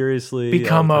takes him seriously.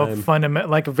 become all the a time.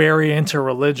 fundamental, like very into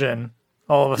religion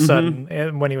all of a sudden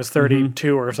and when he was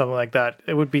 32 or something like that,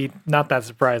 it would be not that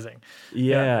surprising.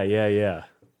 Yeah.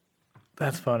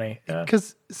 That's funny. Yeah.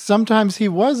 Because sometimes he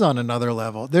was on another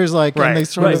level. There's like, and they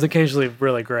sort He's of, occasionally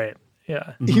really great.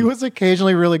 Yeah. he was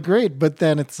occasionally really great, but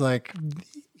then it's like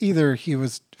either he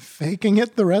was faking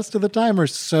it the rest of the time or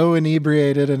so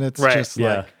inebriated, and it's Right. just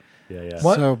Yeah. like Yeah.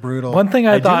 What- so brutal. One thing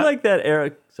I I thought. do like that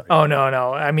era. Sorry. Oh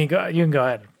no. I mean, you can go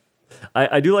ahead.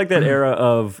 I do like that era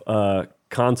of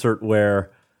concert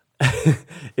where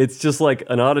it's just like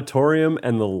an auditorium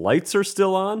and the lights are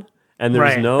still on. And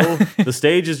there's Right. the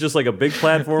stage is just like a big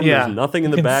platform. Yeah. There's nothing in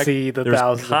You the can back. see the there's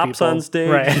thousands of cops people. on stage.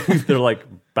 Right. They're like,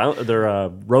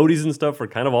 roadies and stuff are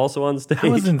kind of also on stage.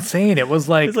 That was insane. It was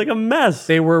like It's like a mess.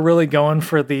 they were really going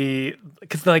for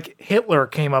because like Hitler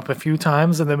came up a few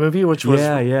times in the movie, which was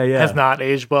Yeah. has not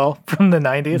aged well from the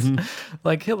 90s.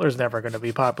 Like Hitler's never going to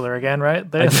be popular again, right?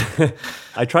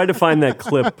 I tried to find that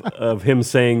clip of him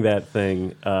saying that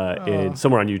thing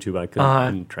somewhere on YouTube. I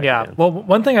couldn't track it down. Well,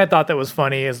 one thing I thought that was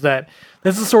funny is that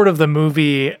this is sort of the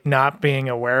movie not being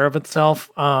aware of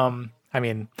itself. I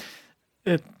mean,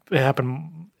 it happened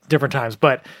different times,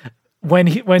 but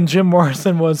when Jim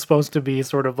Morrison was supposed to be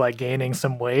sort of like gaining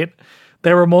some weight,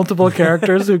 there were multiple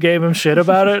characters who gave him shit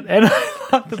about it, and I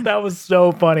thought that was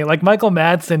so funny. Like Michael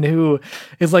Madsen, who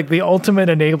is like the ultimate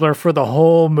enabler for the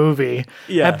whole movie.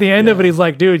 Yeah, At the end of it, he's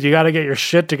like, "Dude, you got to get your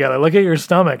shit together. Look at your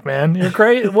stomach, man. You're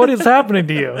crazy. What is happening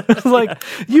to you?" It's like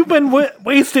you've been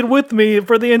wasted with me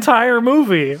for the entire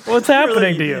movie. What's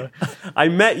happening to you? I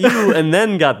met you and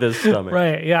then got this stomach.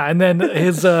 Right? Yeah. And then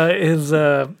his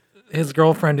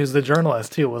girlfriend, who's the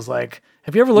journalist, too, was like,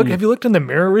 Have you looked in the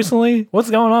mirror recently?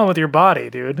 What's going on with your body,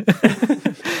 dude?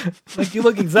 Like you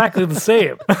look exactly the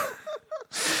same.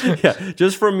 Yeah,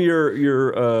 just from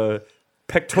your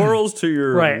pectorals to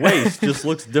your Right. waist just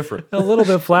looks different. A little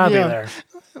bit flabby Yeah. there.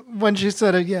 when she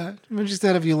said it,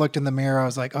 if you looked in the mirror, I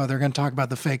was like, oh, they're going to talk about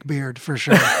the fake beard for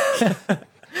sure.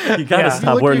 You gotta Yeah.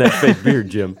 stop Look, wearing you- that fake beard,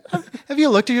 Jim. Have you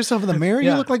looked at yourself in the mirror?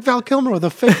 Yeah. You look like Val Kilmer with a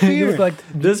fake You beard. look like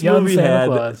This young movie Santa had-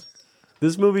 Claus.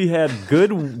 This movie had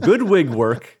good wig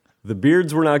work. The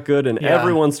beards were not good, and Yeah.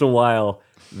 every once in a while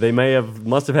they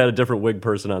must have had a different wig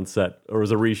person on set, or it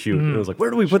was a reshoot. And it was like, where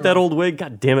do we put that old wig?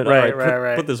 God damn it! All Right, right,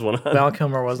 right. put this one on. Val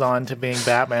Kilmer was on to being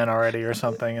Batman already or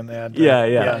something, and they had to,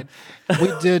 Yeah.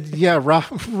 We did,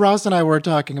 Ross and I were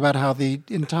talking about how the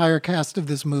entire cast of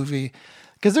this movie,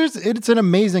 because it's an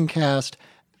amazing cast,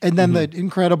 and then the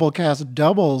incredible cast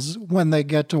doubles when they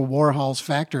get to Warhol's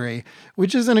factory,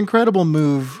 which is an incredible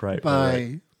move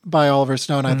by Oliver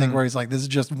Stone, I think, where he's like, this is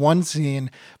just one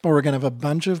scene, but we're going to have a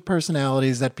bunch of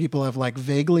personalities that people have like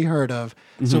vaguely heard of.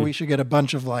 So we should get a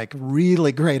bunch of like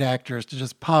really great actors to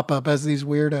just pop up as these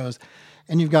weirdos.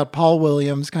 And you've got Paul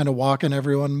Williams kind of walking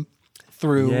everyone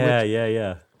through.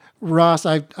 Yeah. Ross,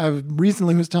 I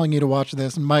recently was telling you to watch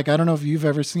this. And Mike, I don't know if you've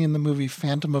ever seen the movie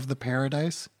Phantom of the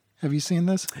Paradise. Have you seen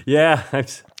this? Yeah,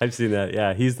 I've seen that.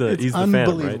 Yeah, he's the Phantom, right?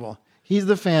 Unbelievable. He's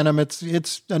the Phantom.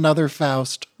 It's another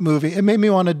Faust movie. It made me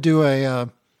want to do a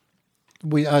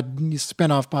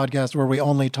spin-off podcast where we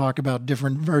only talk about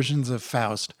different versions of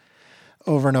Faust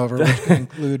over and over, which could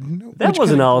include That which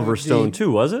wasn't could Oliver include Stone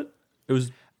too, was it? It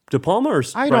was De Palma or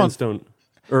I Brian don't- Stone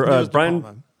or It was De Brian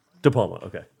Palma. De Palma.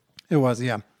 Okay. It was,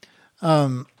 yeah.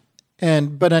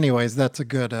 But anyways, that's a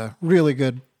good, really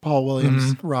good Paul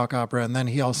Williams rock opera. And then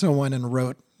he also went and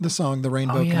wrote the song "The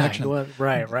Rainbow Oh yeah, Connection." he was,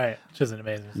 right. Which is an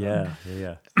amazing song.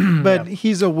 Yeah. But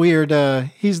he's the weird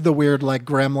like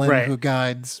gremlin Right. who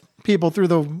guides people through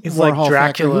the He's like Warhol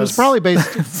factory. Who was Dracula's probably based.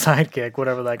 sidekick,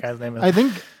 whatever that guy's name is. I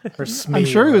think or Smee I'm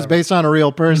sure or he was whatever. based on a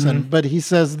real person. But he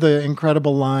says the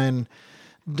incredible line: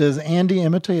 "Does Andy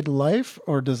imitate life,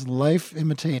 or does life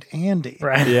imitate Andy?"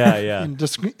 Right. Yeah. In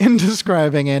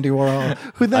describing Andy Warhol,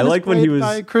 who then I is like when played he was-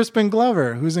 by Crispin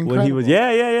Glover, who's incredible. When he was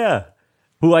yeah.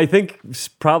 Who I think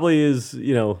probably is,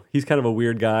 he's kind of a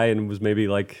weird guy and was maybe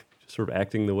like sort of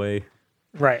acting the way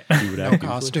Right. he would no act.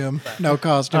 costume, no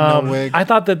wig. I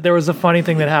thought that there was a funny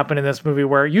thing that happened in this movie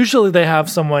where usually they have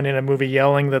someone in a movie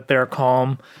yelling that they're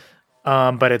calm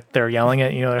but they're yelling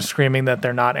it. They're screaming that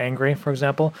they're not angry, for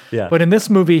example. Yeah. But in this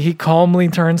movie, he calmly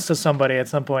turns to somebody at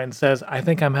some point and says, "I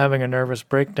think I'm having a nervous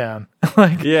breakdown."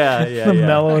 Like, the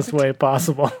mellowest way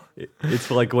possible. It's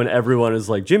like when everyone is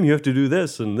like, Jim, you have to do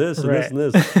this and this and this and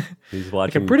this. He's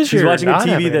watching. pretty sure he's watching a you're not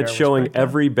having TV a that's nervous showing breakdown.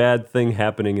 every bad thing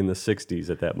happening in the '60s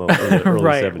at that moment, in the early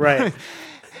Right, 70s. right.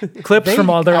 Clips from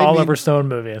all their I mean- Oliver Stone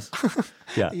movies.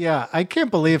 Yeah, I can't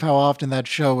believe how often that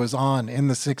show was on in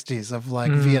the 60s of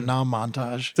like Vietnam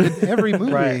montage. Every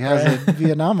movie Right, has a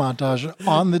Vietnam montage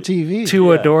on the TV.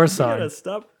 To a door You song. gotta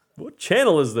stop. What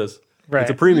channel is this? Right.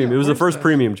 It's a premium. Yeah, it was the where's first that?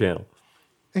 premium channel.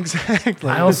 Exactly.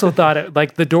 I also thought it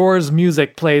like the Doors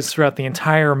music plays throughout the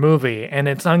entire movie, and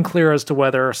it's unclear as to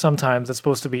whether sometimes it's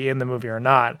supposed to be in the movie or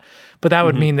not. But that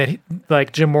would mean that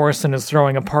like Jim Morrison is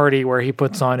throwing a party where he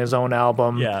puts on his own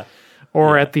album, Yeah.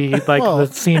 or at the like Well, the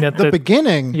scene at the the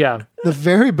beginning, yeah, the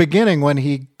very beginning when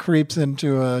he creeps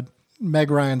into Meg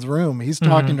Ryan's room, he's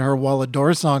talking to her while a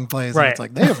door song plays. Right. And it's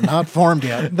like, they have not formed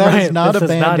yet. That is right, not this a has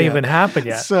band not yet. even happened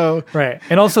yet. So, Right,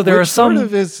 and also there are which some. sort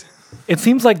of is, It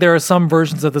seems like there are some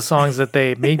versions of the songs that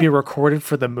they maybe recorded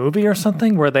for the movie or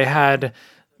something where they had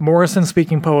Morrison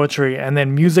speaking poetry and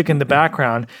then music in the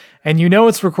background. And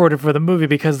it's recorded for the movie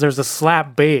because there's a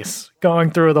slap bass going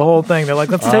through the whole thing. They're like,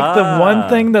 let's take the one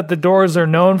thing that the Doors are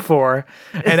known for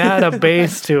and add a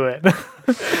bass to it.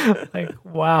 Like,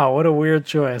 wow, what a weird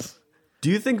choice. Do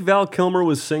you think Val Kilmer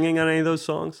was singing on any of those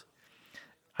songs?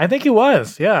 I think he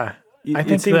was, yeah. I It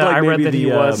think seemed that like I read maybe that he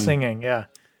the, was singing, yeah.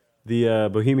 The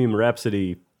Bohemian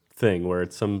Rhapsody thing, where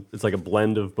it's like a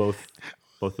blend of both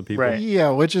the people. Right. yeah,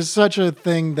 which is such a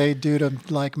thing they do to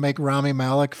like make Rami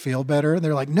Malek feel better.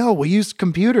 They're like, no, we use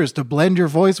computers to blend your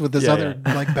voice with this Yeah, other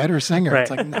like better singer. Right. It's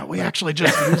like, no, we actually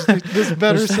just used this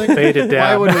better singer. fade it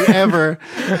Why down.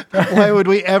 would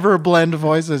we ever blend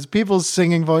voices? People's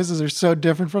singing voices are so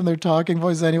different from their talking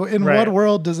voice anyway. In Right. what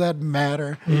world does that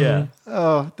matter? Yeah.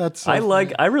 Oh, that's so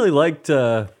I really liked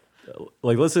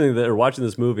like listening to or watching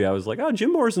this movie. I was like, oh,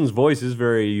 Jim Morrison's voice is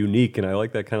very unique, and I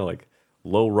like that kind of like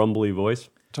low rumbly voice.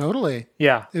 totally.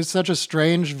 Yeah. It's such a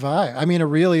strange vibe. I mean, it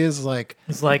really is like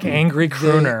It's like angry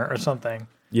crooner or something.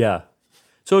 Yeah.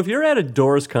 So if you're at a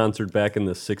Doors concert back in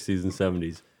the 60s and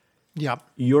 70s, yeah.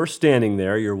 you're standing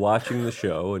there, you're watching the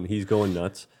show, and he's going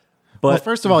nuts. But Well,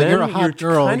 first of all, you're a then hot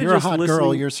girl. kinda You're a just hot girl.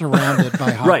 listening- You're surrounded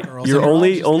by hot Right. girls. You're and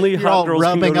only you're hot all girls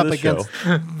can go rubbing to up the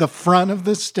against the front of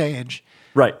the stage.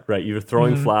 Right. You're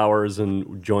throwing flowers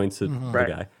and joints at Right.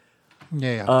 the guy.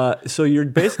 Yeah. So you're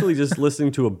basically just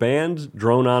listening to a band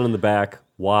drone on in the back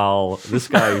while this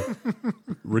guy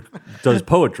does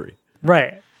poetry.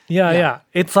 Right. Yeah.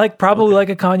 It's like probably like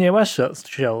a Kanye West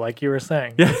show, like you were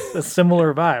saying. Yeah. It's a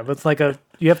similar vibe. It's like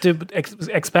you have to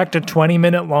expect a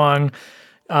 20-minute long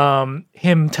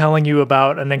him telling you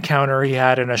about an encounter he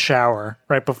had in a shower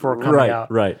right before coming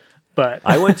out. Right. But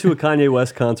I went to a Kanye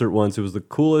West concert once. It was the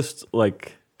coolest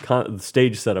like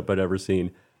stage setup I'd ever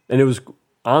seen, and it was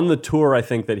on the tour. I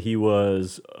think that he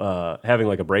was having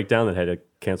like a breakdown that had to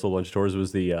cancel a bunch of tours. It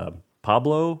was the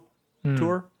Pablo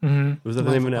tour. Mm-hmm. Was that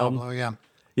the name of an album? Pablo, yeah.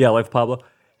 Yeah, Life of Pablo.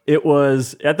 It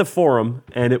was at the Forum,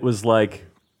 and it was like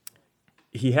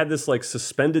he had this like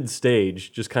suspended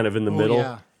stage just kind of in the middle,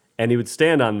 yeah. and he would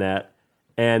stand on that,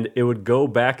 and it would go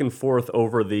back and forth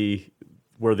over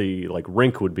where the like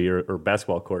rink would be or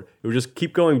basketball court. It would just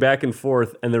keep going back and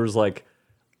forth, and there was like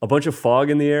a bunch of fog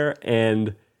in the air,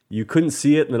 and you couldn't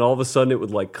see it, and then all of a sudden it would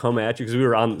like come at you because we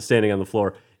were standing on the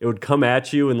floor. It would come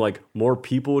at you, and like more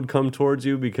people would come towards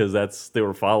you because they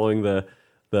were following the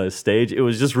stage. It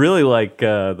was just really like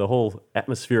the whole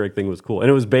atmospheric thing was cool, and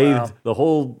it was bathed. Wow. The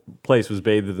whole place was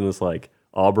bathed in this like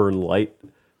auburn light. I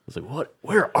was like, "What?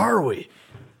 Where are we?"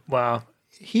 wow.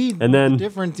 And then-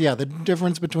 the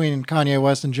difference between Kanye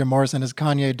West and Jim Morrison is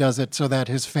Kanye does it so that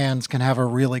his fans can have a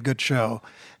really good show,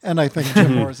 and I think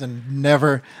Jim Morrison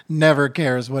never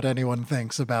cares what anyone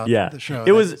thinks about Yeah. the show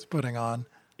It was- he's putting on.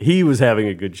 He was having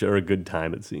a good show or a good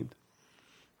time. It seemed.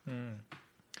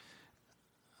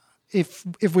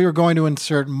 If we were going to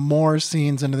insert more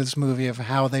scenes into this movie of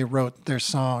how they wrote their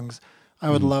songs, I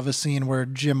would love a scene where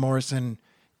Jim Morrison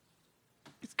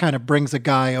kind of brings a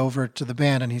guy over to the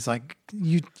band and he's like,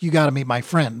 you got to meet my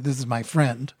friend. This is my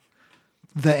friend.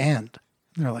 The end.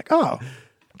 And they're like, oh,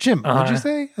 Jim, what'd you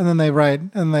say? And then they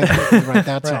write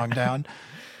that song down.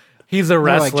 He's a They're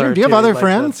like, wrestler. Jim, do you have too, other like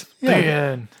friends? the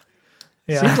band.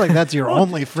 Yeah. Seems like that's your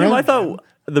only friend. Jim, I thought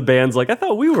the band's like, I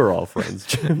thought we were all friends.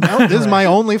 No, this is my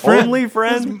only friend. Only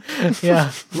friend? Yeah.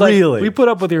 It's like, Really? we put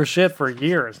up with your shit for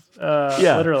years.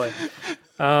 Yeah. Literally.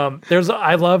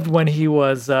 I loved when he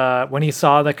was when he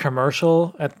saw the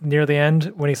commercial near the end,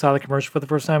 when he saw the commercial for the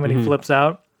first time and he flips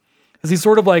out. because he's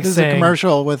sort of like This is saying a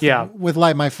commercial with Yeah. with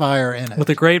Light My Fire in it. with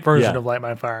a great version Yeah. of Light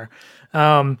My Fire.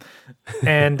 And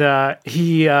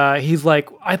he's like,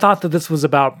 I thought that this was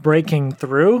about breaking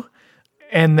through,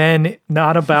 and then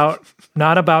not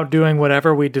about doing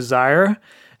whatever we desire.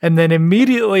 And then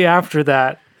immediately after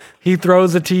that, he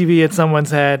throws a TV at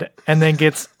someone's head and then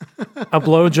gets a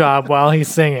blowjob while he's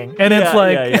singing. And it's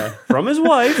like, from his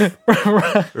wife.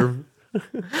 right?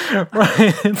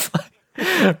 It's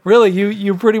like, really,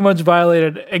 you pretty much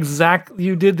violated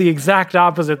you did the exact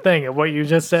opposite thing of what you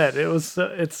just said.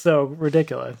 It's so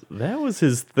ridiculous. That was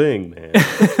his thing, man.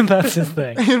 That's his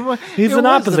thing. He's an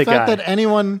opposite the fact guy. that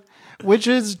anyone, which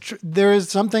is there is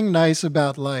something nice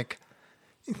about like,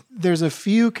 there's a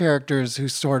few characters who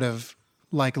sort of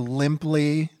like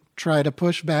limply try to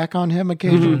push back on him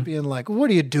occasionally, being like, "What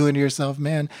are you doing to yourself,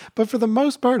 man?" But for the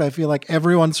most part, I feel like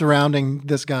everyone surrounding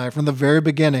this guy from the very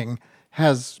beginning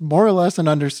has more or less an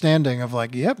understanding of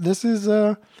like, "Yep, this is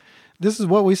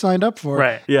what we signed up for."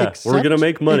 Right. Yeah, we're gonna Except-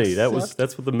 make money. except-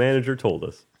 That's what the manager told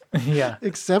us. Yeah.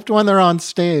 Except when they're on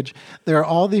stage, there are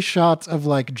all these shots of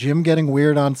like Jim getting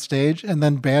weird on stage, and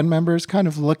then band members kind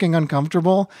of looking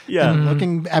uncomfortable, Yeah. and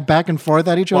looking back and forth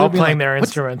at each While other, being playing like, their "What's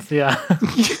instruments. Yeah.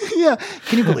 yeah,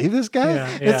 can you believe this guy? Yeah,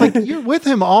 It's yeah. like you're with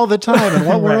him all the time. In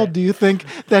what Right. world do you think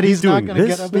that he's not doing going to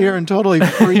get this, up here and totally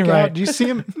freak Right. out? Do you see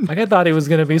him? Like I thought he was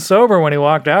going to be sober when he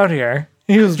walked out here.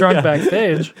 He was drunk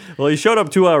backstage. Well, he showed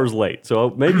up 2 hours late,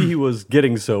 so maybe he was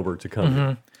getting sober to come.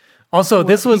 here. Also,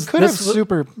 this was Could have this was,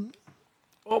 super.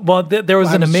 well. There was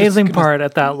I an was just amazing gonna- part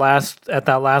at that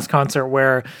last concert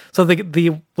where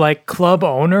the like club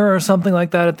owner or something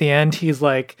like that at the end. He's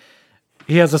like.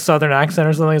 He has a southern accent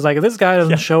or something. He's like, if this guy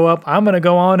doesn't show up, I'm going to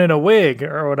go on in a wig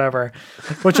or whatever,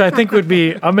 which I think would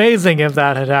be amazing if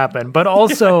that had happened. But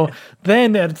also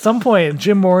then at some point,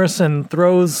 Jim Morrison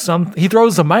throws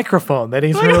a microphone that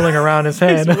he's whirling around his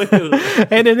head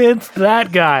and it hits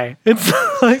that guy. It's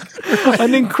like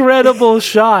an incredible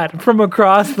shot from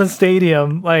across the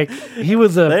stadium. Like he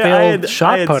was a failed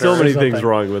shot I had putter so or many something. things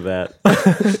wrong with that.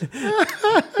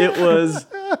 it was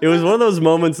one of those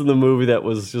moments in the movie that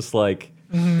was just like,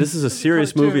 this is a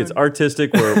serious movie. It's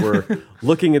artistic. We're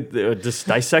looking at just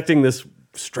dissecting this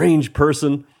strange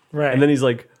person, Right. And then he's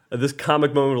like, at this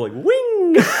comic moment, like,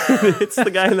 wing, it hits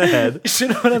the guy in the head.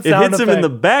 Should have put a It sound hits him in the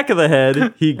effect. back of the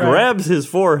head. He grabs his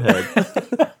forehead.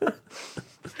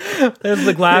 There's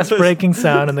the glass breaking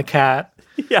sound and the cat.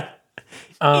 Yeah.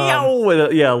 Yow! With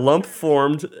a lump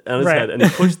formed on his Right. head, and he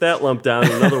pushed that lump down,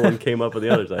 and another one came up on the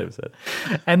other side of his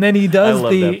head. And then he does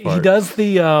love that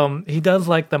part. he does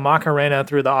like the Macarena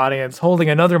through the audience holding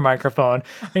another microphone.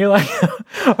 And you're like,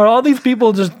 are all these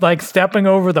people just like stepping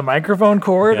over the microphone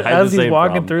cord Yeah, I had as the he's same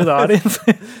walking problem. through the audience?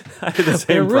 I had the same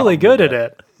They're really problem good with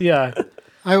at it. Yeah.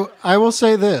 I will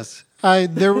say this.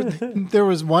 There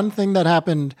was one thing that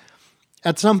happened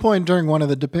at some point during one of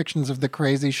the depictions of the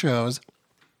crazy shows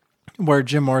where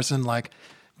Jim Morrison like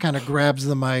kind of grabs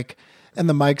the mic and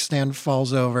the mic stand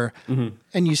falls over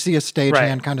and you see a stagehand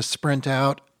Right. kind of sprint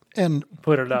out and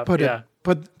Put it up. put yeah.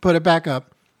 it back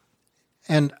up.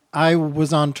 And I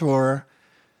was on tour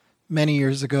many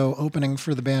years ago opening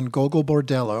for the band Gogol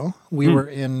Bordello. We were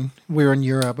in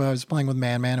Europe. I was playing with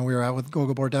Man Man and we were out with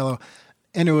Gogol Bordello.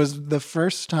 And it was the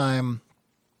first time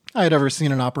I had ever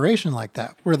seen an operation like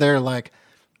that, where they're like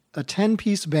a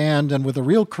 10-piece band and with a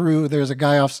real crew, there's a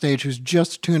guy off stage who's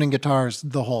just tuning guitars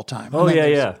the whole time. Oh, And then yeah,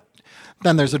 there's- yeah.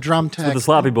 Then there's a drum tech. What the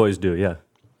Sloppy Boys do, yeah.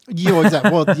 You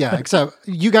exactly. Well, yeah. Except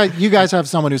you guys have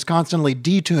someone who's constantly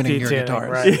detuning your Detuning, guitars.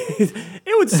 right.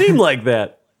 It would seem like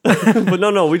that. But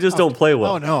no, we just don't play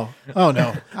well. Oh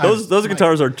no. Those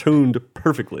guitars are tuned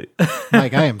perfectly.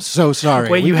 Mike, I am so sorry.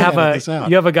 Wait, We you can have edit this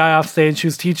out. a guy off stage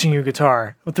who's teaching you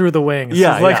guitar through the wings.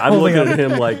 Yeah, He's, like, yeah. I'm holding looking a at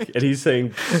him like, and he's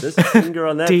saying, this finger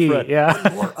on that D, fret.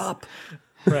 yeah. More up.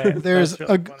 Right. There's That's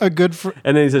really a good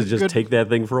And then he says, just Good. take that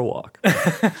thing for a walk.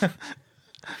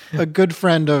 a good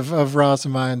friend of Ross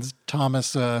and mine's,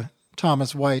 Thomas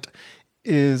White,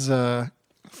 is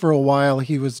for a while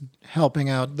he was helping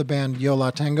out the band Yo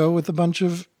La Tengo with a bunch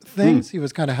of things. He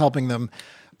was kind of helping them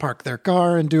park their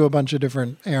car and do a bunch of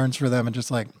different errands for them and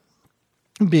just like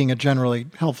being a generally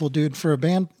helpful dude for a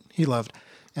band he loved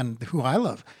and who I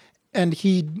love. And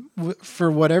for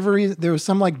whatever reason, there was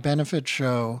some like benefit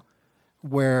show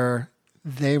where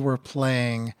they were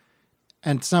playing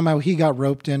and somehow he got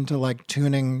roped into like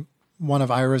tuning one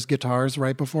of Ira's guitars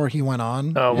right before he went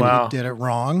on. Oh, and wow. He did it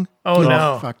wrong. Oh, He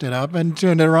no. fucked it up and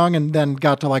tuned it wrong and then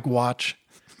got to like watch,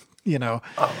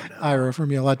 Ira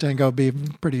from Yo La Tengo be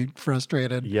pretty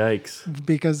frustrated Yikes.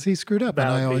 because he screwed up. That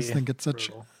And I would always be think it's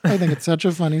such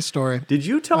a funny story. Did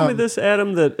you tell me this,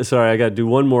 Adam, that, sorry, I got to do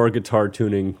one more guitar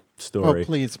tuning story. Oh,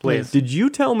 please. Did you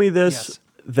tell me this, Yes.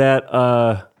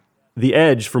 that the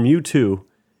Edge from U2,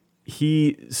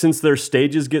 since their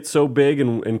stages get so big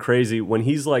and crazy, when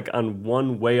he's like on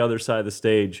one way other side of the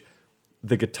stage,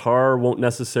 the guitar won't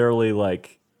necessarily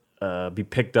like be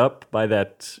picked up by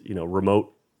that,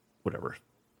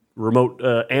 remote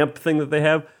amp thing that they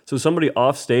have. So somebody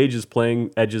off stage is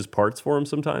playing Edge's parts for him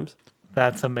sometimes.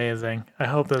 That's amazing. I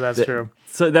hope that's true.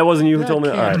 So that wasn't you who That told me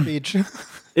that? All can't right. be true.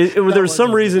 There's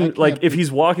some reason, that like can't if be.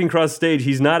 he's walking across stage,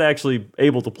 he's not actually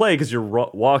able to play because you're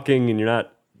walking and you're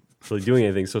not really doing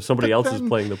anything. So somebody else is then-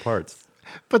 playing the parts.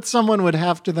 But someone would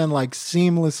have to then like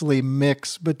seamlessly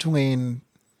mix between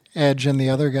Edge and the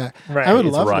other guy. Right. I would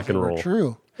It's love rock if it and were roll.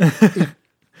 true. That's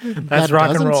That rock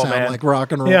and doesn't roll, sound man. like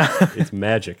rock and roll. Yeah. It's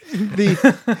magic.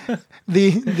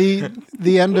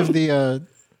 The end of the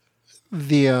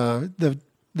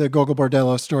Gogol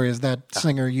Bordello story is that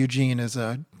singer Eugene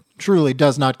truly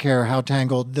does not care how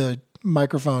tangled the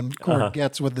microphone cord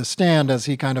gets with the stand as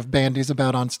he kind of bandies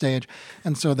about on stage.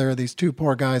 And so there are these two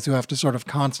poor guys who have to sort of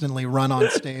constantly run on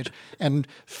stage and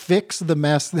fix the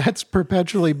mess that's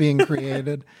perpetually being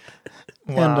created.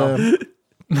 Wow. And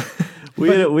We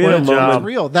had a what a moment. job. it's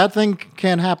real. That thing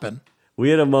can happen. We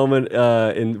had a moment.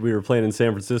 We were playing in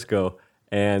San Francisco,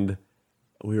 and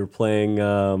we were playing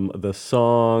the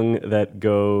song that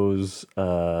goes.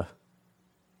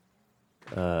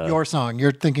 Your song.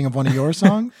 You're thinking of one of your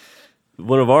songs?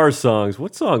 One of our songs.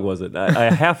 What song was it?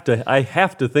 I have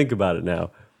to think about it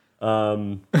now.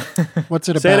 What's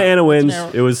it about? Santa Ana Wins.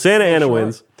 It's an It was Santa Ana sure.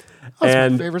 Wins. That's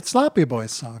And my favorite Sloppy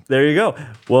Boys song. there you go.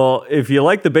 Well, if you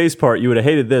like the bass part, you would have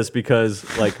hated this because,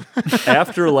 like,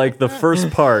 after like the first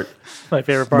part, My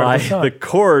favorite part of the song.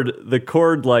 the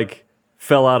cord like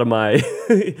fell out of my.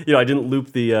 I didn't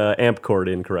loop the amp cord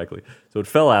in correctly, so it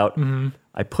fell out. Mm-hmm.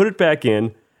 I put it back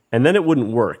in, and then it wouldn't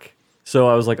work. So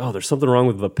I was like, "Oh, there's something wrong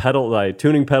with the pedal, the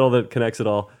tuning pedal that connects it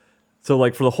all." So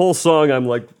like for the whole song, I'm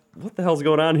like, "What the hell's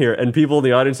going on here?" And people in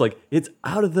the audience like, "It's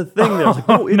out of the thing." I was like,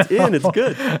 "No, it's in. It's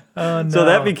good." So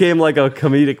that became like a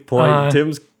comedic point.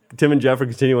 Tim and Jeff are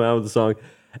continuing on with the song,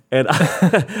 and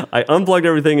I unplugged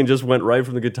everything and just went right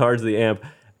from the guitar to the amp,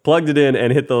 plugged it in,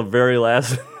 and hit the very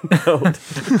last note.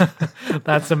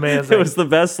 That's amazing. It was the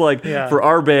best, like Yeah. for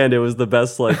our band, it was the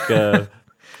best, like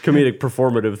comedic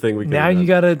performative thing we could. Now have you done.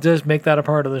 got to just make that a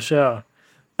part of the show.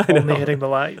 Only hitting the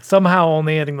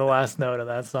only hitting the last note of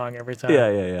that song every time.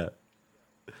 Yeah.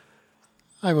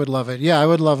 I would love it. Yeah, I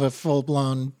would love a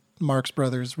full-blown Marx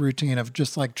Brothers routine of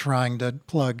just like trying to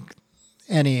plug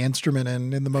any instrument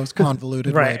in the most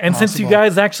convoluted way Right. And since you possible.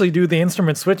 guys actually do the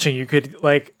instrument switching, you could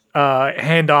like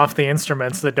hand off the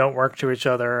instruments that don't work to each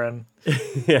other and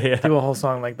Yeah. do a whole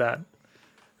song like that.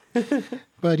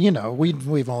 But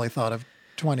we've only thought of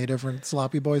 20 different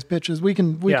Sloppy Boys pitches. We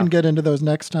can Yeah. get into those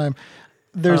next time.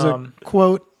 There's a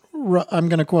quote. I'm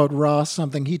going to quote Ross,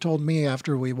 something he told me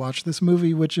after we watched this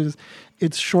movie, which is,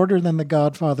 "It's shorter than The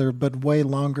Godfather, but way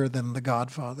longer than The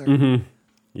Godfather." Mm-hmm.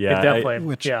 Yeah. It definitely.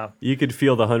 which- You could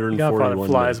feel the Godfather 141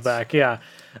 flies minutes. back. Yeah.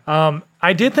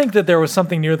 I did think that there was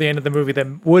something near the end of the movie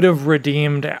that would have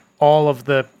redeemed all of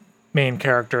the main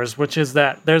characters, which is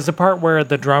that there's a part where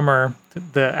the drummer,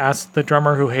 the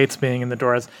drummer who hates being in the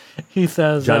Doors, he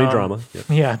says Johnny Drama. Yep.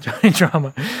 Yeah, Johnny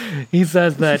Drama. He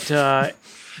says that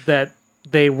that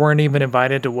they weren't even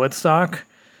invited to Woodstock.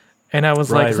 And I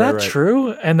was like, is that right.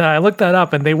 true? And then I looked that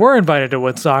up and they were invited to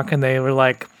Woodstock and they were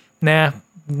like, nah,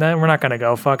 we're not going to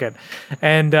go. Fuck it.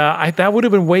 And that would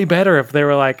have been way better if they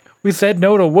were like, we said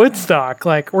no to Woodstock.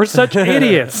 Like, we're such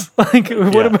idiots. Like, it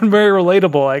would have been very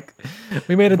relatable. Like,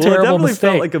 we made a Well, it terrible definitely mistake.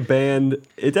 felt like a band.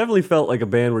 It definitely felt like a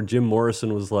band where Jim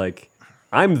Morrison was like,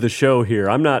 "I'm the show here.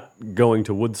 I'm not going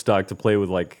to Woodstock to play with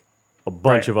like a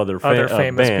bunch of other famous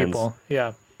bands. people.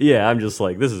 Yeah. Yeah, I'm just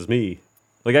like, this is me.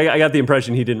 Like I got the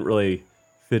impression he didn't really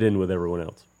fit in with everyone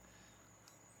else.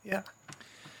 Yeah.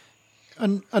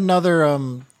 Another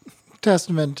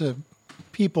testament to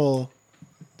people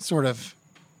sort of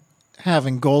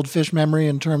having goldfish memory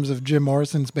in terms of Jim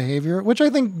Morrison's behavior, which I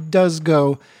think does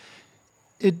go.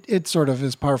 It sort of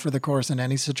is par for the course in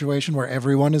any situation where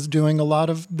everyone is doing a lot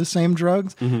of the same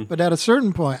drugs. But at a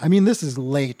certain point, I mean, this is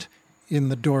late in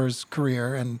the Doors'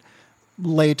 career and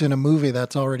late in a movie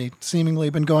that's already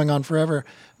seemingly been going on forever.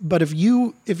 But if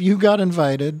you got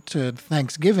invited to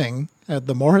Thanksgiving at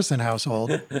the Morrison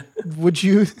household, would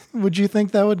you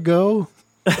think that would go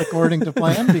according to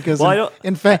plan? Because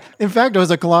in fact, it was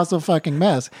a colossal fucking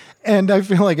mess. And I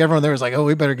feel like everyone there was like, "Oh,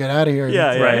 we better get out of here."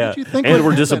 Yeah. What do you think And would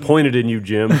we're happen? disappointed in you,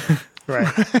 Jim.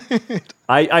 Right.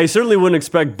 I certainly wouldn't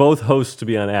expect both hosts to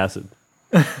be on acid.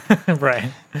 Right.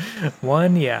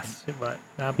 One, yes, but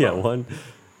not Yeah, both. one.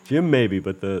 Jim maybe,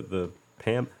 but the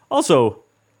Pam. Also,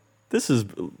 this is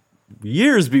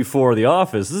years before The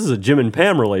Office. This is a Jim and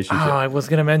Pam relationship. Oh, I was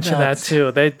going to mention that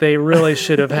too. They really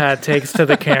should have had takes to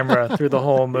the camera through the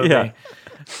whole movie. Yeah.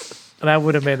 That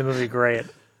would have made the movie great.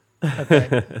 I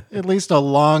think. At least a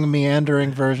long,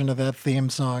 meandering version of that theme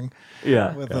song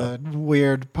Yeah. with a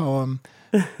weird poem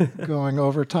going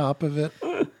over top of it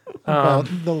about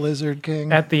the Lizard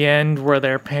King. At the end, where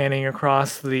they're panning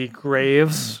across the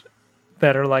graves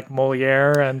that are like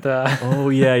Moliere and Oh,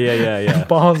 yeah.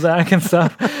 Balzac and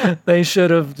stuff, they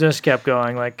should have just kept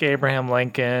going, like Abraham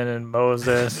Lincoln and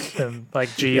Moses and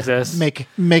like Jesus,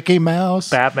 Mickey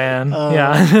Mouse. Batman.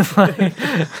 Yeah, just like,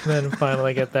 then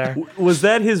finally get there. Was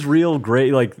that his real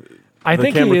grave? Like, I the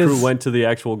think camera he crew is. went to the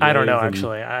actual grave? I don't know. and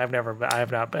Actually, I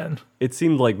have not been. It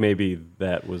seemed like maybe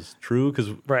that was true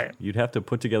because Right. you'd have to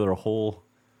put together a whole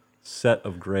set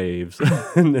of graves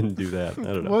and then do that. I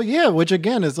don't know. Well, yeah, which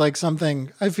again is like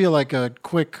something I feel like a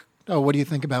quick, what do you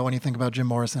think about when you think about Jim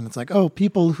Morrison? It's like,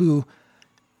 people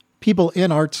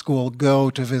in art school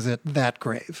go to visit that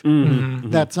grave.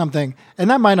 Mm-hmm. That's something, and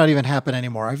that might not even happen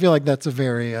anymore. I feel like that's a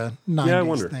very 90s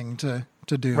wonder. thing to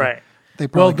do. Right. They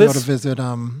probably go to this- visit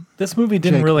This movie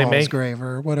didn't Jake really Paul's make. grave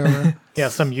or whatever. Yeah,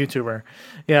 some YouTuber.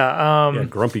 Yeah. Yeah,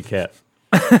 Grumpy Cat.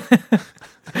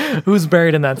 Who's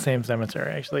buried in that same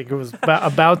cemetery? Actually, it was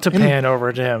about to pan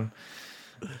over to him.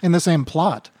 In the same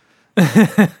plot.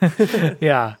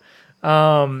 Yeah.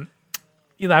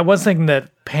 I was thinking that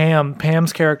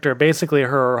Pam's character, basically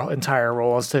her entire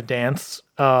role is to dance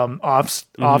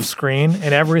off screen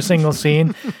in every single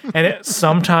scene, and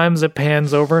sometimes it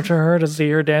pans over to her to see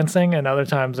her dancing, and other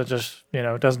times it just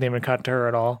doesn't even cut to her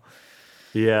at all.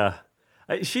 Yeah.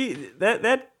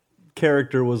 That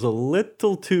character was a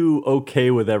little too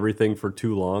okay with everything for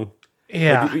too long.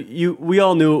 Yeah. Like, we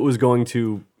all knew it was going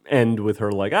to end with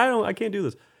her like, I can't do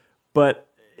this. But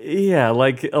yeah,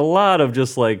 like a lot of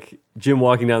just like Jim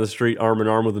walking down the street arm in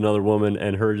arm with another woman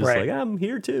and her just Right. like, I'm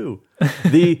here too.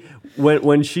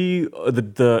 When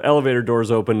the elevator doors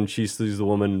open and she sees the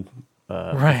woman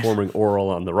Right. performing oral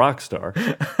on the rock star.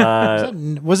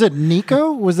 Was it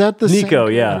Nico? Was that the Nico,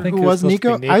 same- yeah. I think Who it was was supposed to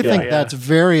Nico? be I Nico, think yeah. that's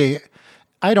very.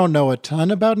 I don't know a ton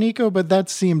about Nico, but that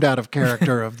seemed out of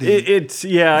character of the. It's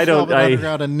I don't Velvet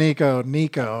Underground and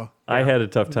Nico. I had a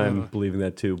tough time believing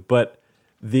that too. But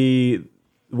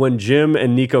when Jim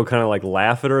and Nico kind of like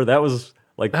laugh at her, that was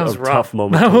like That was a rough. tough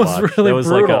moment That to was watch. really that was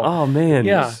brutal. like, oh man,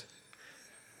 Yeah.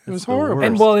 It was the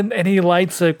horrible. worst. And he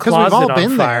lights a we've closet all on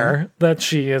been fire that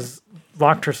she has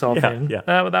locked herself Yeah, in. yeah.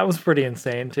 That was pretty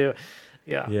insane too.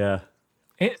 Yeah. Yeah,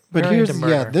 But Very here's into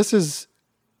murder. this is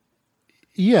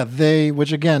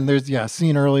which again there's a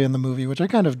scene early in the movie which I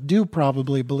kind of do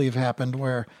probably believe happened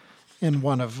where in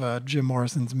one of Jim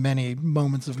Morrison's many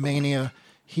moments of mania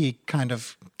he kind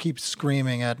of keeps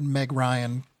screaming at Meg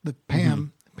Ryan, the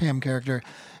Pam character,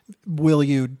 will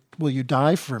you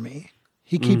die for me?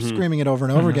 He keeps screaming it over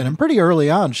and over again, and pretty early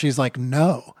on she's like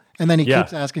no, and then he Yeah.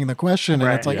 keeps asking the question and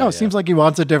Right. it's like Yeah, it seems like he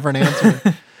wants a different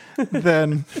answer.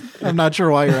 Then I'm not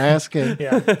sure why you're asking.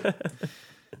 Yeah.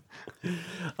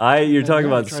 you're talking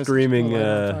yeah, about he tries to screaming, pull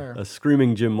that on fire. a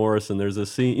screaming Jim Morrison. There's a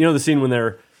scene, the scene when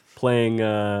they're playing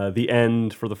the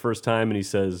end for the first time, and he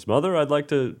says, "Mother, I'd like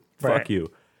to fuck Right.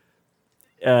 you."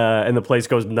 And the place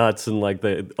goes nuts, and like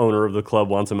the owner of the club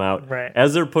wants him out. Right.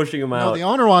 As they're pushing him No, out. the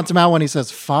owner wants him out when he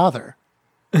says father.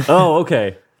 Oh,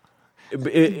 okay.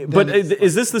 But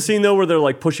is this the scene though where they're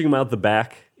like pushing him out the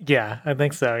back? Yeah, I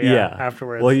think so. Yeah.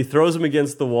 Afterwards. Well, he throws him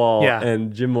against the wall, Yeah.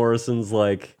 and Jim Morrison's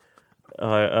like,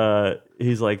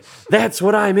 he's like, "That's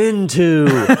what I'm into.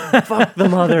 Fuck the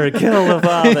mother, kill the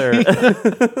father."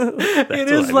 it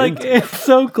is like it's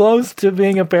so close to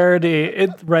being a parody.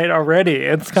 Already.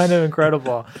 It's kind of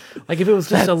incredible. Like if it was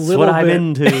just a That's little what I'm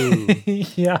bit. into.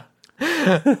 Yeah.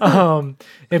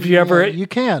 If you ever. You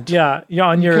can't. Yeah.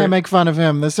 On You your. can't make fun of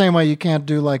him the same way you can't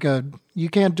do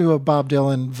a Bob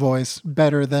Dylan voice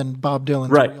better than Bob Dylan's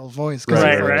Right. real voice. 'Cause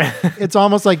Right. it's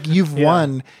almost like you've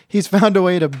won. He's found a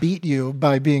way to beat you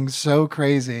by being so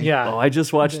crazy. Yeah. Oh, I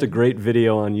just watched a great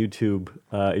video on YouTube.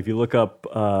 If you look up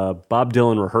Bob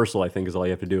Dylan rehearsal, I think is all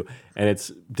you have to do, and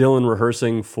it's Dylan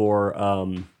rehearsing for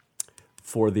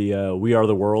the "We Are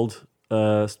the World"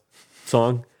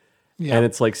 song. Yeah. And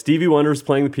it's like Stevie Wonder's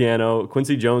playing the piano,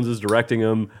 Quincy Jones is directing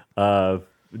him,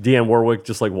 Dionne Warwick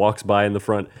just like walks by in the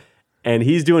front, and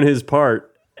he's doing his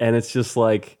part, and it's just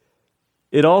like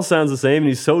it all sounds the same, and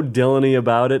he's so Dylan-y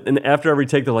about it. And after every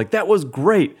take, they're like, "That was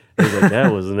great." And he's like,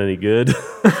 "That wasn't any good."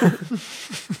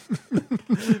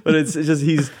 But it's just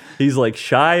he's like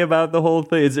shy about the whole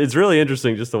thing. It's really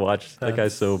interesting just to watch. That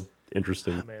guy's so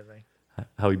interesting Amazing.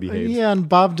 how he behaves. Yeah, and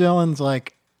Bob Dylan's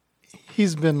like,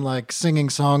 he's been like singing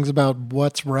songs about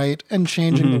what's right and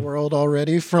changing the world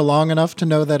already for long enough to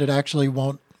know that it actually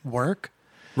won't work.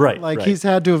 Right. Like right. he's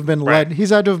had to have been let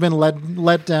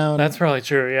down. That's probably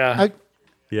true. Yeah.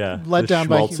 Let the down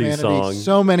by schmaltzy humanity song.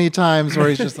 so many times where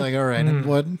he's just like, all right, and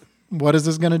what is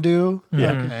this gonna do?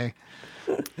 Yeah. Okay.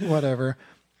 Whatever.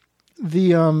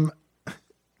 The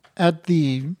at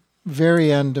the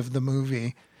very end of the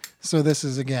movie, so this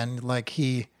is again like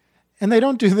and they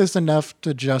don't do this enough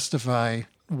to justify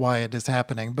why it is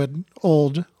happening, but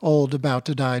old about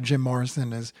to die Jim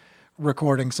Morrison is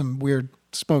recording some weird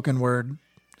spoken word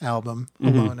album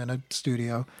alone in a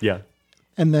studio. Yeah.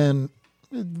 And then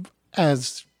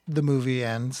as the movie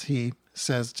ends, he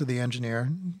says to the engineer,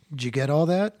 "Did you get all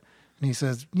that?" And he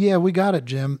says, "Yeah, we got it,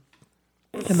 Jim."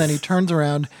 And then he turns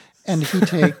around and he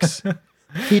takes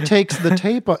the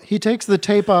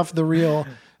tape off the reel,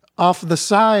 off the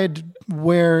side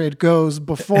where it goes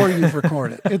before you've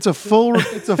recorded. It's a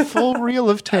full reel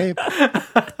of tape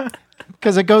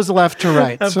because it goes left to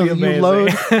right. That'd So be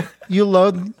amazing. you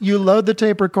load the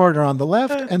tape recorder on the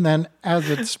left, and then as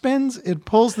it spins, it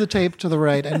pulls the tape to the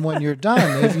right. And when you're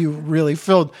done, if you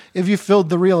filled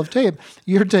the reel of tape,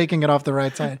 you're taking it off the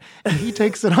right side, and he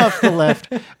takes it off the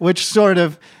left,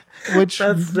 which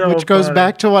goes funny.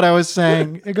 back to what I was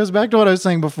saying. It goes back to what I was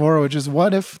saying before, which is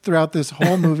what if throughout this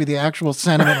whole movie the actual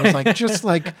sentiment was like just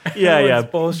like Yeah.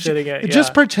 Bullshitting it.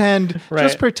 just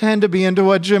pretend to be into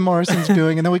what Jim Morrison's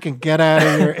doing, and then we can get out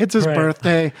of here. It's his Right.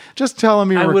 birthday. Just tell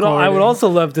him you're recording. I would also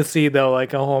love to see though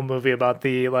like a whole movie about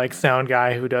the like sound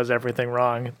guy who does everything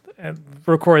wrong and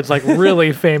records like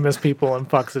really famous people and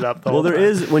fucks it up. Well, there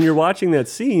is when you're watching that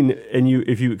scene, and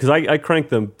because I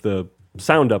cranked the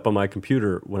sound up on my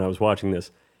computer when I was watching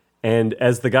this, and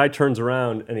as the guy turns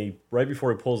around and right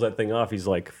before he pulls that thing off, he's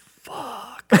like,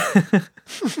 "Fuck."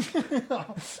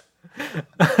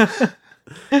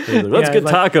 He's like, "Let's get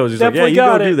tacos." He's like, "Yeah, you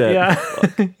go do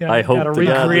that." Yeah. I hope to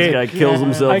God this guy kills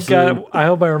himself soon. I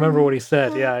hope I remember what he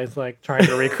said. Yeah, he's like trying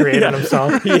to recreate it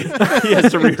himself. He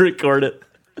has to re-record it.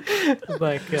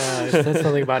 Like he said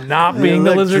something about not being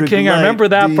the Lizard Electric King. I light, remember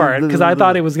that the- part because I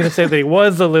thought he was going to say that he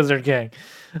was the Lizard King.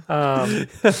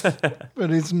 But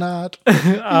he's not.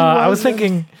 I was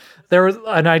thinking there was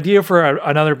an idea for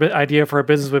idea for a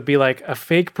business would be like a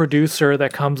fake producer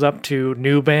that comes up to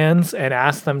new bands and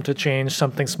asks them to change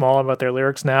something small about their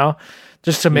lyrics now,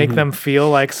 just to make them feel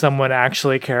like someone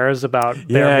actually cares about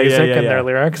their music and their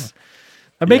lyrics.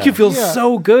 That'd make you feel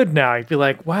so good now. You'd be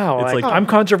like, wow, like, I'm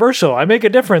controversial. I make a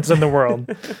difference in the world.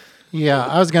 Yeah,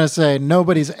 I was going to say,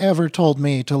 nobody's ever told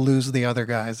me to lose the other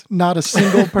guys. Not a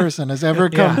single person has ever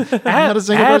come. Not a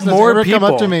single person has ever come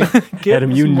up to me.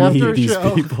 Adam, you After need a these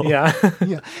show. people. Yeah.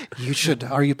 Yeah, you should.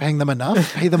 Are you paying them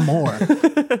enough? Pay them more.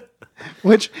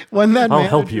 Which when that I'll manager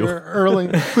help you. early,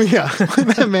 when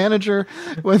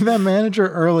that manager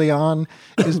early on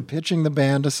is pitching the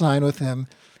band to sign with him,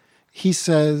 he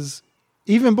says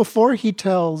even before he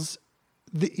tells.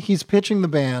 He's pitching the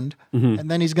band,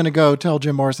 and then he's going to go tell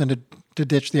Jim Morrison to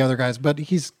ditch the other guys. But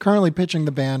he's currently pitching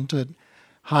the band to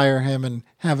hire him and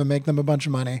have him make them a bunch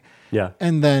of money. Yeah.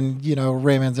 And then,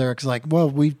 Ray Manzarek's like, well,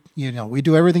 we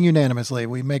do everything unanimously.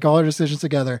 We make all our decisions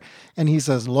together. And he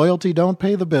says, loyalty don't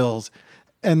pay the bills.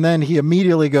 And then he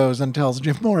immediately goes and tells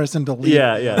Jim Morrison to leave.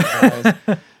 Yeah.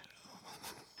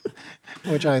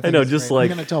 Which I think know, is just great.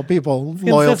 like- I'm going to tell people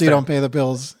loyalty don't pay the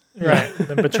bills. Right.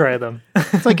 Then betray them.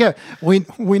 It's like, yeah, we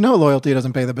know loyalty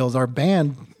doesn't pay the bills. Our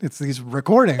band, it's these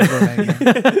recordings we're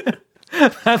making.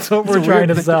 That's what we're trying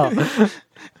to sell.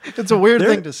 It's a weird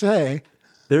thing to say.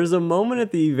 There's a moment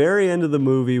at the very end of the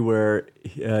movie where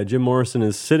Jim Morrison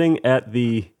is sitting at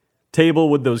the table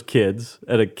with those kids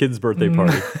at a kid's birthday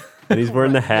party, and he's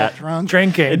wearing the hat,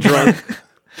 Drinking. drunk.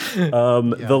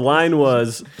 The line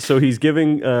was, so he's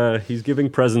giving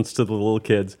presents to the little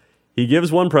kids. He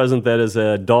gives one present that is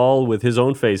a doll with his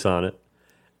own face on it,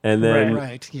 and then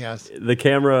Right, yes. the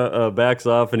camera backs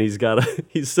off, and he's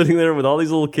sitting there with all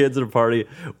these little kids at a party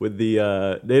with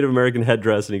the Native American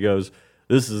headdress, and he goes,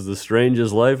 "This is the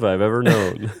strangest life I've ever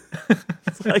known."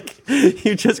 It's like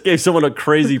you just gave someone a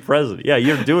crazy present. Yeah,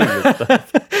 you're doing this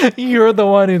stuff. You're the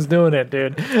one who's doing it,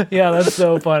 dude. Yeah, that's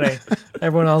so funny.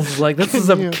 Everyone else is like, this is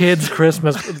a kid's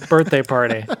Christmas birthday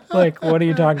party. Like, what are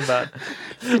you talking about?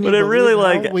 But it really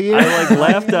how weird? I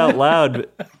laughed out loud.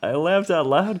 I laughed out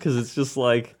loud because it's just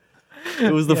like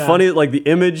it was the funny. Like the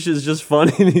image is just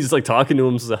funny, and he's like talking to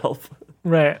himself.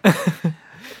 Right.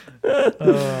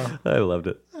 I loved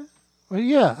it. Well,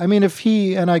 yeah, I mean,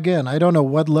 and again, I don't know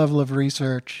what level of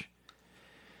research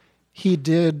he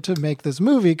did to make this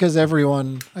movie, because I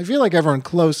feel like everyone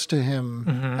close to him,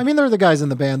 I mean, there are the guys in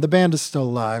the band. The band is still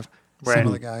alive, some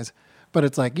of the guys. But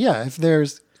it's like, yeah, if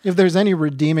there's any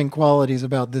redeeming qualities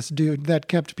about this dude that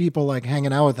kept people like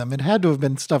hanging out with him, it had to have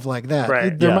been stuff like that.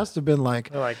 Right. There Yeah. must have been like,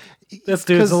 They're like, this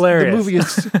dude's 'cause hilarious. The movie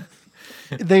is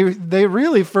they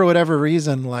really, for whatever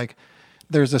reason, like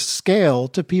there's a scale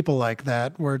to people like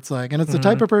that where it's like, and it's the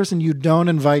type of person you don't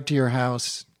invite to your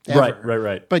house ever.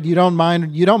 Right. But you don't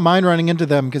mind running into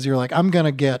them because you're like, I'm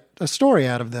gonna get a story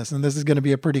out of this, and this is gonna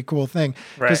be a pretty cool thing.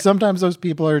 Because Right. sometimes those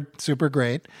people are super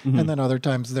great, and then other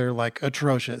times they're like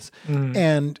atrocious.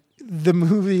 And the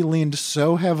movie leaned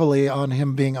so heavily on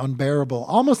him being unbearable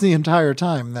almost the entire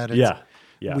time that it's,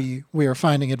 Yeah. we are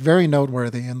finding it very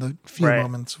noteworthy in the few Right.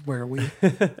 moments where we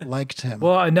liked him.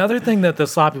 Well, another thing that the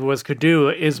Sloppy Boys could do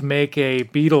is make a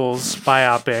Beatles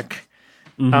biopic,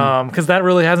 because that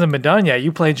really hasn't been done yet.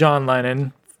 You play John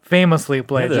Lennon, famously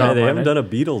play They John haven't Lennon, done a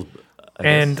Beatles. I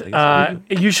and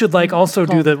guess. you should like also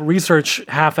do the research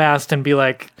half-assed and be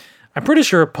like, I'm pretty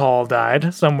sure Paul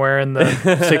died somewhere in the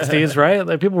 60s, right?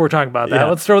 Like people were talking about that. Yeah.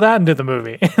 Let's throw that into the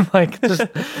movie. Like just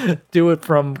do it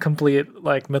from complete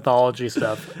like mythology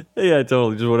stuff. Yeah,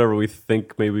 totally. Just whatever we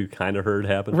think maybe kind of heard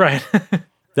happen. Right.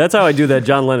 That's how I do that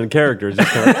John Lennon character. It's just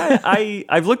kind of like,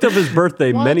 I've looked up his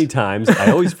birthday many times.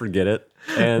 I always forget it.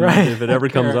 And Right. if it ever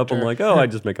comes up, I'm character? like, oh, I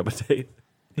just make up a date.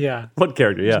 Yeah. What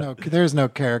character? Yeah. No, there's no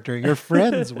character. You're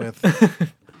friends with.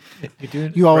 You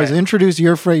do. You always Right. introduce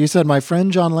your friend. You said, my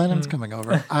friend John Lennon's coming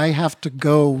over. I have to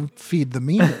go feed the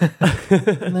meal.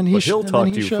 And then He'll talk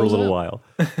to you for a little while.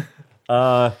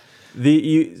 So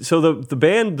the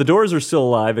band, the Doors are still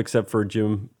alive except for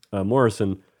Jim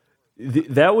Morrison.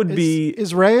 That would be.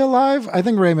 Is Ray alive? I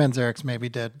think Ray Manzarek's maybe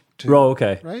dead too. Oh,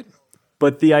 okay. Right?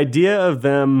 But the idea of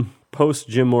them post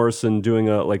Jim Morrison doing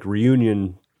a like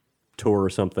reunion tour or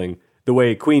something, the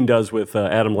way Queen does with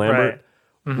Adam Lambert,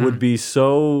 would be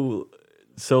so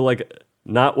like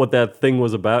not what that thing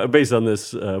was about. Based on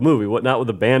this movie, not what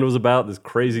the band was about. This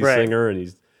crazy Right. singer,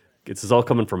 and it's all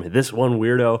coming from this one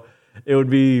weirdo. It would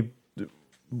be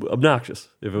obnoxious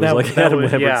if it was like that Adam would-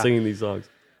 Lambert yeah. singing these songs.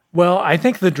 Well, I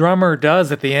think the drummer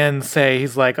does at the end say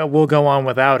he's like, we'll go on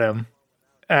without him.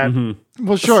 And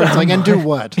Well, sure. It's like, and do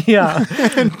what? yeah,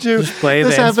 And do, play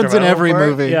this the happens in instrumental every part.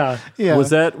 movie. Yeah. Yeah.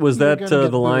 Was that You're gonna the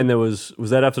get line booed. was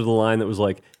that after the line that was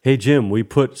like, "Hey Jim, we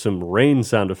put some rain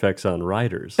sound effects on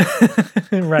Riders."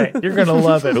 right. You're gonna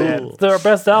love it, man. Cool. It's our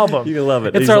best album. You love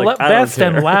it. It's He's our like, "I don't best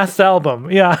and care." last album.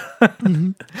 Yeah.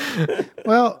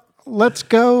 Well, let's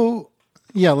go.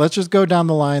 Yeah, let's just go down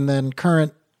the line then.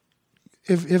 Current,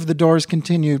 if the Doors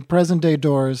continued, present day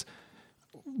Doors,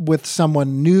 with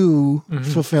someone new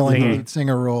fulfilling the lead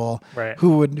singer role, Right.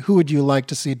 who would you like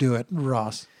to see do it,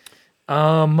 Ross?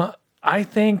 I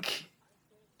think,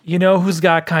 you know, who's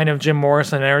got kind of Jim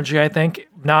Morrison energy, I think,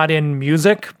 not in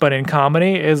music, but in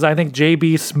comedy, is I think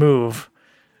J.B. Smoove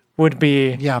would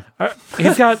be. Yeah.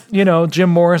 He's got, you know, Jim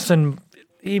Morrison,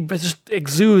 he just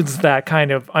exudes that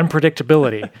kind of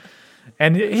unpredictability.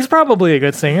 And he's probably a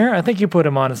good singer. I think you put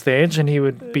him on a stage and he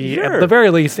would be, Sure. at the very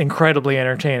least, incredibly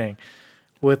entertaining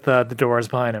with the Doors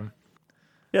behind him.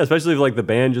 Yeah, especially if like the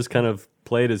band just kind of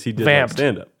played as he did like, Vamped.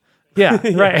 stand up. Yeah,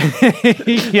 right.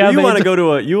 Yeah, You they want to d- go to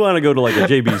like a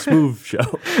JB Smoove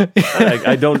show.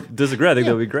 I don't disagree. I think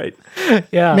that would be great.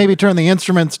 Yeah, Maybe turn the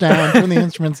instruments down. Sure,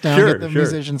 Get the sure.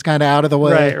 musicians kind of out of the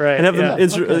way. right, right. And have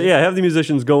yeah. have the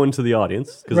musicians go into the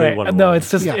audience because they Right. want to. No, it's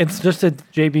just Yeah. a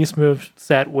JB Smoove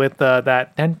set with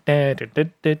that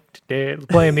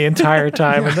playing the entire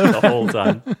time. And the whole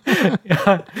time.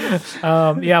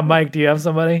 yeah, Mike, do you have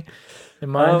somebody in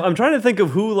mind? I'm trying to think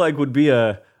of who like would be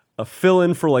a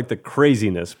fill-in for like the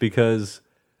craziness because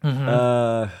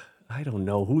I don't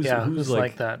know who's who's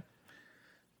like that?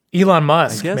 Elon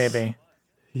Musk, guess- maybe.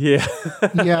 yeah.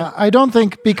 Yeah, I don't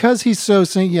think because he's so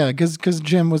because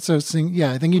Jim was so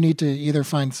I think you need to either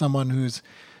find someone who's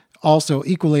also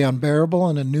equally unbearable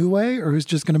in a new way, or who's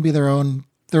just going to be their own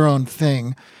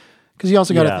thing. Because you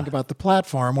also got to Yeah. think about the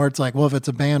platform where it's like, well, if it's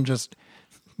a band just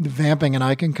vamping and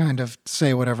I can kind of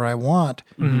say whatever I want.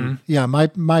 Yeah, my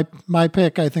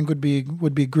pick I think would be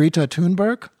Greta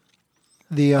Thunberg,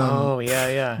 the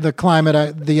Yeah.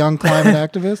 the young climate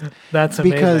activist. That's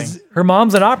amazing. because- Her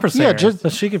mom's an opera singer, just- so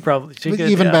she could probably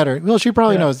Even yeah. better. Well, she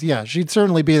probably knows. Yeah, she'd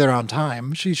certainly be there on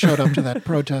time. She showed up to that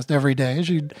protest every day.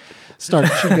 She'd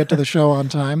get to the show on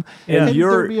time. Yeah. And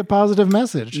there'd be a positive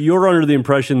message. You're under the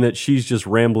impression that she's just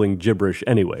rambling gibberish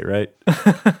anyway, right?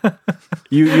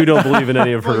 you don't believe in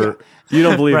any of her. You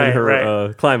don't believe in Right, her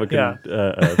right. climate Yeah.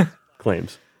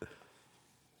 claims.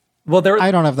 Well, there. I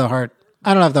don't have the heart.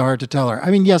 I don't have the heart to tell her. I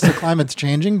mean, yes, the climate's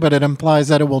changing, but it implies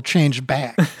that it will change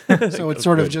back. So it's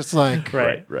sort of just like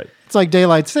Right. Right. it's like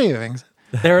daylight savings.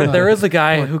 There is a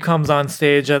guy who comes on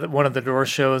stage at one of the Doors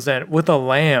shows and with a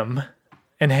lamb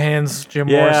and hands Jim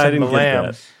Yeah, I Morrison didn't the get lamb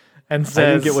that. and I didn't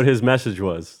says, get what his message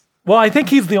was. well, I think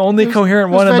he's the only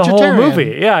coherent he was one in the whole vegetarian.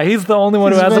 movie. Yeah, he's the only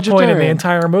one who He's a has a point in the vegetarian.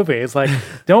 entire movie. It's like,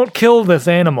 don't kill this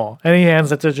animal. And he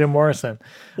hands it to Jim Morrison.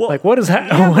 Well, like, what is Yeah,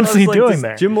 but what's I was he like, doing does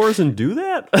there? Jim Morrison do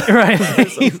that? Right.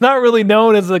 He's not really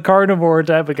known as a carnivore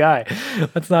type of guy.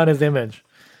 That's not his image.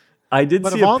 I did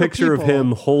But see of a all the picture of people-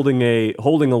 him holding a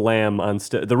lamb on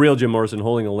the real Jim Morrison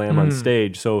holding a lamb on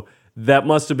stage. So that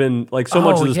must have been like so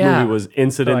much Oh, of this yeah. movie was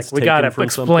incidents. Like, we taken got to from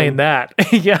explain something. that.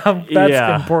 Yeah, that's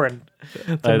Yeah. important.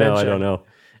 To I know. I mention. don't know.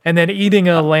 And then eating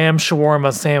a lamb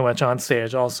shawarma sandwich on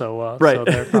stage also. Right. So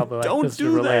they're probably like, Don't this is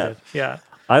do related. that. Yeah.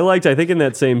 I think in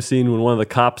that same scene when one of the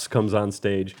cops comes on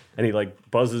stage and he like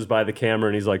buzzes by the camera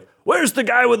and he's like, "Where's the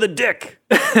guy with the dick?"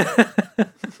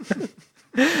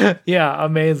 Yeah.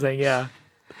 Amazing. Yeah.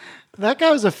 That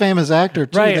guy was a famous actor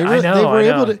too. Right. They I know. They were I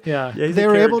able know. to. Yeah. Yeah, he's They a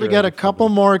were able to character get a actor. couple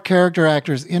more character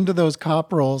actors into those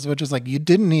cop roles, which is like you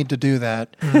didn't need to do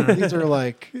that. These are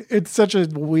like it's such a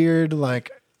weird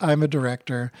like I'm a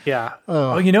director. Yeah.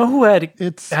 Oh. Oh, you know who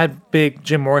It's- had big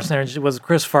Jim Morrison energy was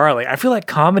Chris Farley. I feel like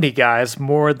comedy guys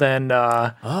more than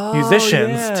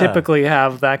musicians yeah. typically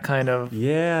have that kind of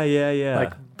Yeah.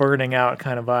 like burning out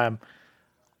kind of vibe.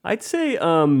 I'd say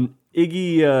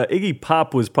Iggy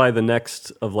Pop was probably the next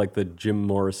of like the Jim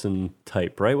Morrison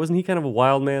type, right? Wasn't he kind of a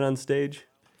wild man on stage?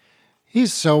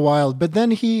 He's so wild. But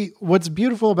then what's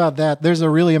beautiful about that, there's a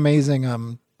really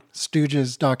amazing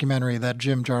Stooges documentary that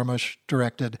Jim Jarmusch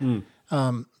directed.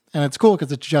 And it's cool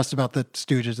because it's just about the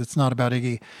Stooges. It's not about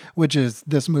Iggy, which is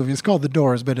this movie. It's called The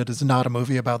Doors, but it is not a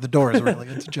movie about the Doors, really.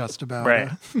 It's just about Right.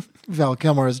 Val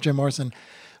Kilmer as Jim Morrison.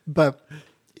 But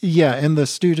yeah, in the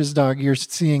Stooges doc, you're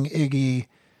seeing Iggy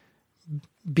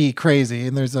be crazy.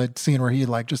 And there's a scene where he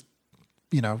like just,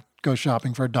 goes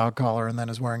shopping for a dog collar and then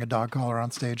is wearing a dog collar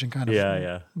on stage and kind of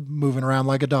Yeah. moving around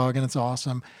like a dog, and it's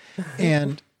awesome.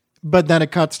 But then it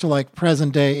cuts to like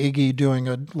present day Iggy doing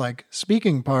a like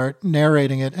speaking part,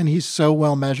 narrating it, and he's so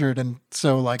well measured and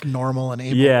so like normal and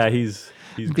able Yeah, to he's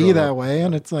be grown that up. way.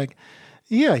 And it's like,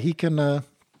 yeah, he can.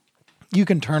 You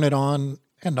can turn it on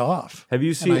and off. Have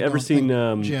you And I ever don't seen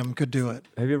think Jim could do it?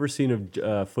 Have you ever seen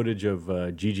footage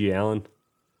of Gigi Allen?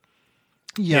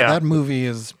 Yeah.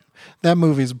 That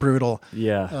movie's brutal.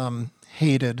 Yeah.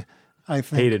 Hated. I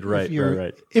think Hated, right,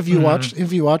 right. If you watch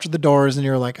The Doors and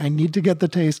you're like, I need to get the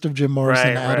taste of Jim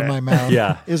Morrison Right, out of right. my mouth.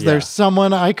 Yeah, Is yeah. there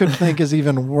someone I could think is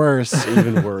even worse?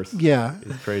 Even worse. Yeah.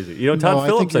 It's crazy. You know, No, Todd I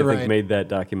Phillips, think I you're think, right. made that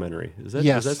documentary. Yes.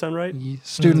 Does that sound right?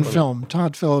 Student film.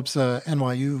 Todd Phillips,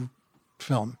 NYU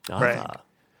film. Right.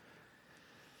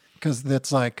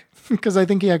 Because I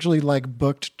think he actually like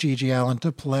booked Gigi Allen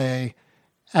to play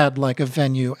at like a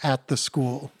venue at the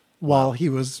school while he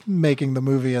was making the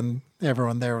movie, and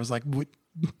everyone there was like,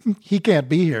 he can't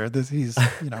be here. He's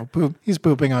he's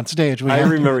pooping on stage. I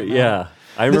remember. Yeah,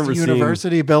 I This remember seeing.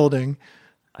 university building.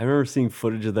 I remember seeing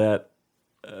footage of that.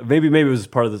 Maybe it was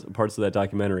part of the parts of that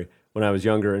documentary when I was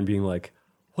younger, and being like,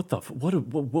 "What the?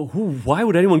 Who? Why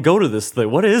would anyone go to this thing?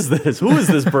 What is this? Who is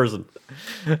this person?"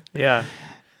 Yeah.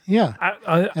 Yeah.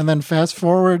 And then fast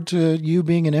forward to you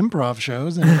being in improv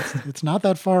shows, and it's not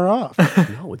that far off.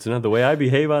 No, it's not the way I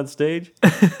behave on stage.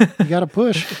 You got to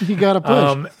push. You got to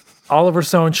push. Oliver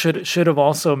Stone should have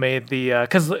also made the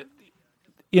because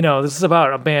this is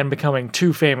about a band becoming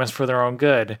too famous for their own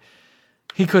good.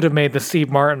 He could have made the Steve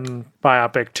Martin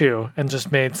biopic too, and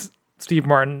just made Steve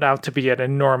Martin out to be an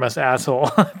enormous asshole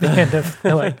at the end of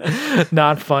like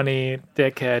not funny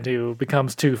dickhead who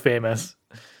becomes too famous.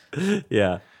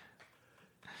 Yeah.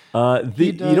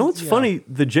 does, What's funny?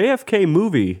 The JFK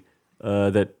movie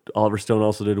that Oliver Stone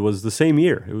also did was the same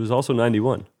year. It was also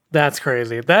 91. That's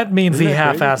crazy. That means he Isn't that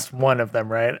crazy? half-assed one of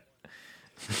them, right?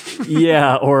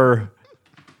 Yeah, or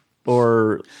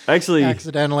actually,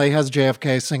 Accidentally has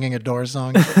JFK singing a Doors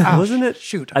song. wasn't it?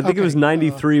 Shoot. I think it was Okay.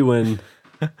 93 when.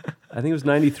 I think it was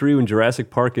 93 when Jurassic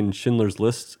Park and Schindler's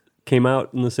List came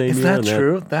out in the same Is year. that and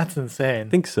true? That's insane. I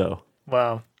think so.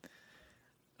 Wow.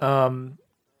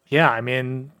 Yeah, I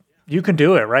mean, you can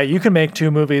do it, right? You can make two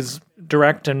movies,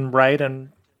 direct and write and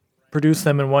produce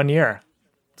them in 1 year.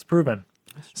 It's proven.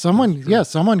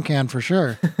 Someone can for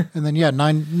sure. And then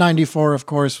 94, of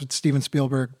course, with Steven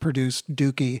Spielberg produced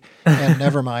Dookie and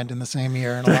Nevermind in the same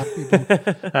year, and a lot of people,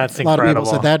 That's a lot of incredible. people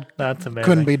said that That's amazing.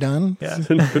 couldn't be done. Yeah.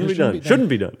 Couldn't be done. Shouldn't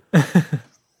be done.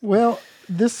 Well,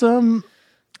 this I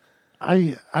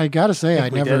gotta say I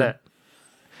We did it.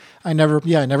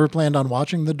 never planned on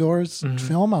watching the Doors Mm-hmm.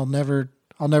 film. I'll never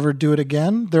do it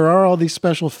again. There are all these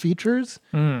special features.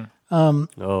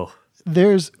 Oh,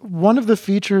 There's one of the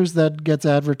features that gets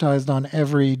advertised on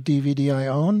every DVD I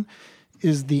own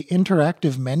is the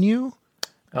interactive menu.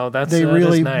 Oh, that They is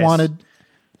really nice. wanted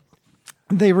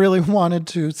they really wanted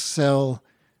to sell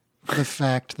the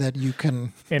fact that you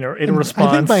can in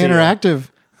response. I think by to- interactive.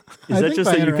 Is I that think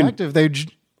just by that you can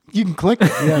interactive, you can click it.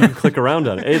 Yeah. you can click around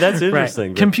on it? Hey, that's Right.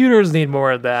 interesting. but- Computers need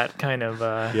more of that kind of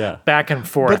Yeah. back and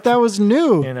forth. But that was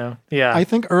new. you know, yeah, I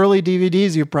think early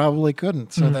DVDs you probably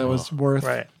couldn't, so that was worth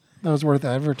right. that was worth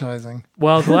advertising.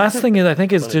 Well, the last thing is I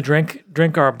think is to drink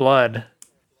our blood.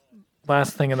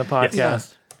 Last thing in the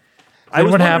podcast. I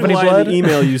was Anyone have wondering any why in blood? the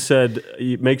email you said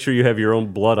make sure you have your own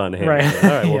blood on hand. Right. All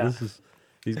right. Well, Yeah.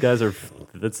 these guys are.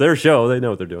 It's their show. They know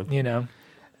what they're doing. You know,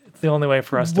 it's the only way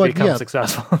for us to But, become yeah.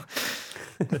 successful.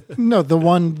 No, the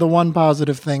one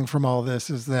positive thing from all this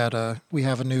is that we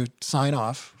have a new sign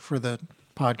off for the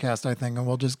podcast, I think, and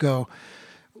we'll just go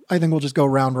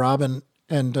round robin.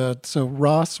 And so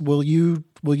Ross, will you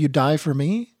die for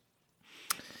me?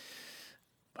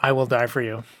 I will die for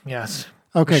you. Yes.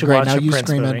 Okay, We should great. watch Now a you Prince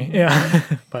scream movie. it. Yeah.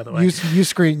 By the way, You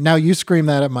scream. Now you scream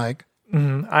that at Mike.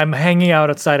 I'm hanging out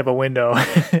outside of a window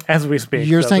as we speak.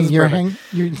 You're so saying this is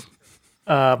you're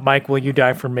perfect. Mike, will you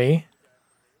die for me?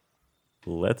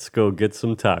 Let's go get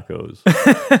some tacos.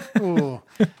 Ooh.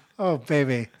 Oh,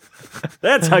 baby.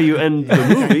 That's how you end the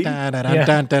movie.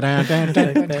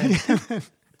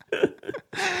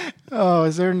 Oh,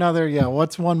 is there another? Yeah.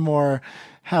 What's one more?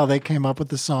 How they came up with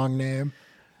the song name?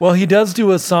 Well, he does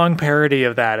do a song parody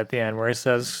of that at the end where he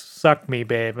says, "Suck me,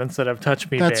 babe," instead of "Touch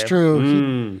me, That's babe."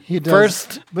 true. He does.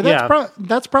 First, but yeah.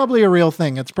 that's probably a real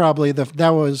thing. It's probably that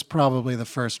was probably the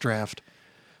first draft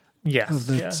Yes. of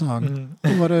the yeah. song.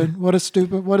 What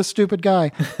a stupid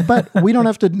guy. But we don't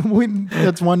have to.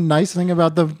 That's one nice thing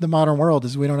about the modern world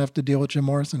is we don't have to deal with Jim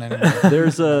Morrison anymore.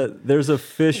 There's a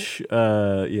fish.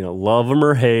 Love him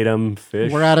or hate him.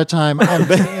 Fish. We're out of time. I'm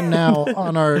seeing now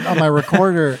on my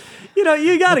recorder.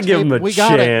 You got to give him a we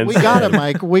got chance. it. We got it,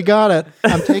 Mike. We got it.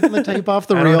 I'm taking the tape off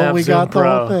the I don't reel. have We Zoom got the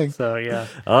Pro, whole thing. So yeah.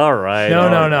 All right. No.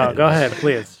 all right. Go ahead,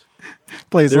 please.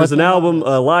 Please. There's let an them- album,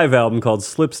 a live album called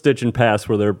Slip, Stitch, and Pass,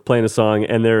 where they're playing a song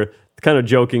and they're kind of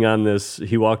joking on this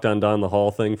 "He walked on down the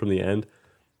hall" thing from the end.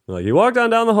 They're like, he walked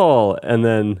on down the hall, and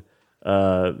then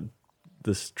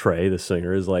this Trey, the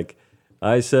singer, is like,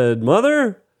 I said,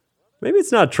 "Mother," maybe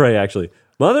it's not Trey actually.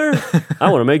 "Mother, I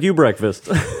want to make you breakfast."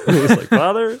 He's like,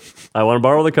 "Father, I want to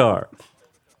borrow the car."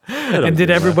 And did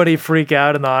everybody freak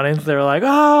out in the audience? They were like,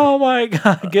 "Oh my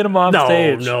god, get him off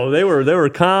stage!" No, they were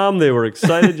calm. They were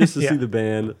excited just to Yeah. see the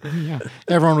band.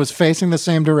 Everyone was facing the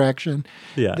same direction.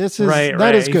 Yeah, This is Right.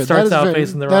 that is He good. starts That is out very,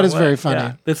 facing the that wrong is very way. funny.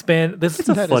 Yeah. This band, it's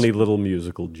a that is- funny little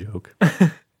musical joke.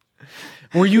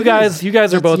 were you guys? You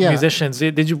guys are both yeah. musicians.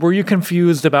 Were you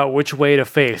confused about which way to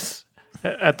face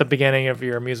at the beginning of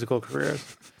your musical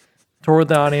careers? Toward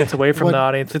the audience, away from What- the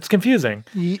audience. It's confusing.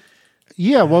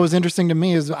 Yeah, what was interesting to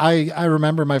me is I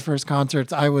remember my first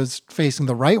concerts. I was facing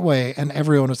the right way, and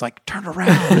everyone was like, "Turn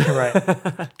around, Right.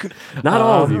 Not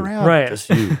all of turn you, around." Right. just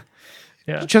you.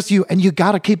 Yeah. Just you, and you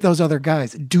got to keep those other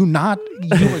guys. Do not.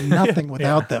 You are nothing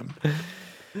without them.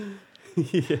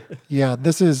 Yeah,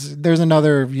 there's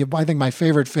another. I think my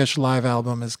favorite Fish live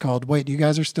album is called "Wait, you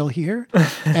guys are still here,"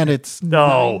 and it's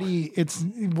No. 90, it's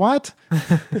what?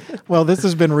 Well, this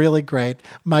has been really great,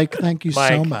 Mike. Thank you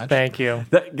Mike, so much. thank you.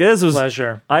 This was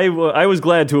Pleasure. I was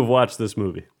glad to have watched this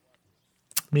movie.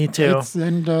 Me too.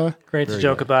 And Great to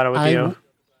joke about it with I- you.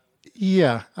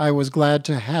 yeah, I was glad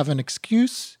to have an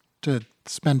excuse to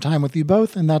spend time with you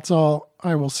both, and that's all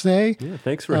I will say. Yeah,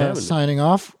 thanks for having me. Signing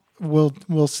off.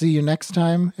 We'll see you next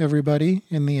time, everybody,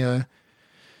 in the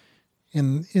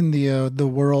the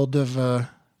world of.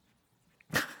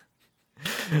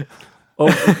 Oh,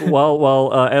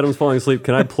 while Adam's falling asleep,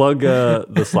 can I plug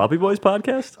the Sloppy Boys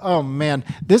podcast? Oh man,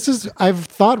 I've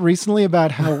thought recently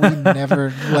about how we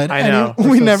never let I know. we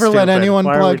We're so never let stupid. anyone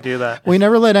Why would plug. we do that? We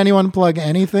never let anyone plug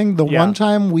anything. The Yeah. one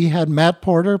time we had Matt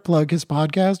Porter plug his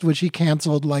podcast, which he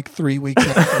canceled like 3 weeks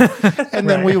after, and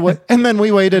then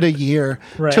we waited a year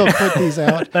Right. to put these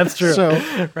out. That's true. So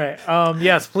Right.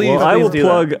 Yes, please. Well, I please will do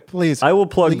plug. that. Please, I will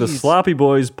plug the please. Sloppy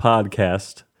Boys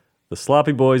podcast. The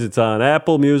Sloppy Boys. It's on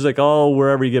Apple Music, all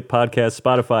wherever you get podcasts,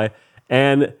 Spotify,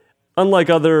 and unlike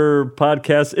other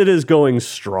podcasts, it is going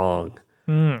strong,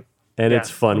 and it's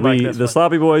fun. I like this The one.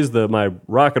 Sloppy Boys, my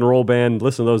rock and roll band.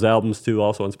 Listen to those albums too,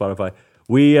 also on Spotify.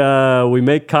 We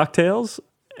make cocktails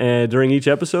during each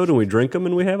episode, and we drink them,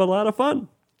 and we have a lot of fun.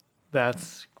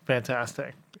 That's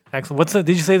fantastic. Excellent. Did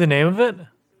you say the name of it?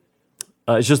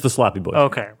 It's just the Sloppy Boys.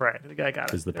 Okay, right. I got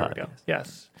it. Is the There we go. podcast.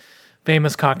 Yes.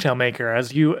 Famous cocktail maker,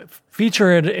 as you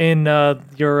feature it in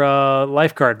your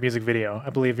lifeguard music video. I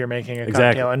believe you're making a Exactly.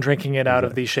 cocktail and drinking it out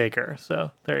of the shaker.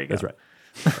 So there you go. That's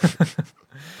right.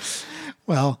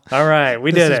 Well, All right,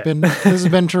 we did it. This has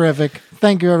been terrific.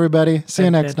 Thank you, everybody. See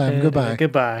you next time. Goodbye.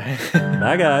 Goodbye.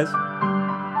 Bye, guys.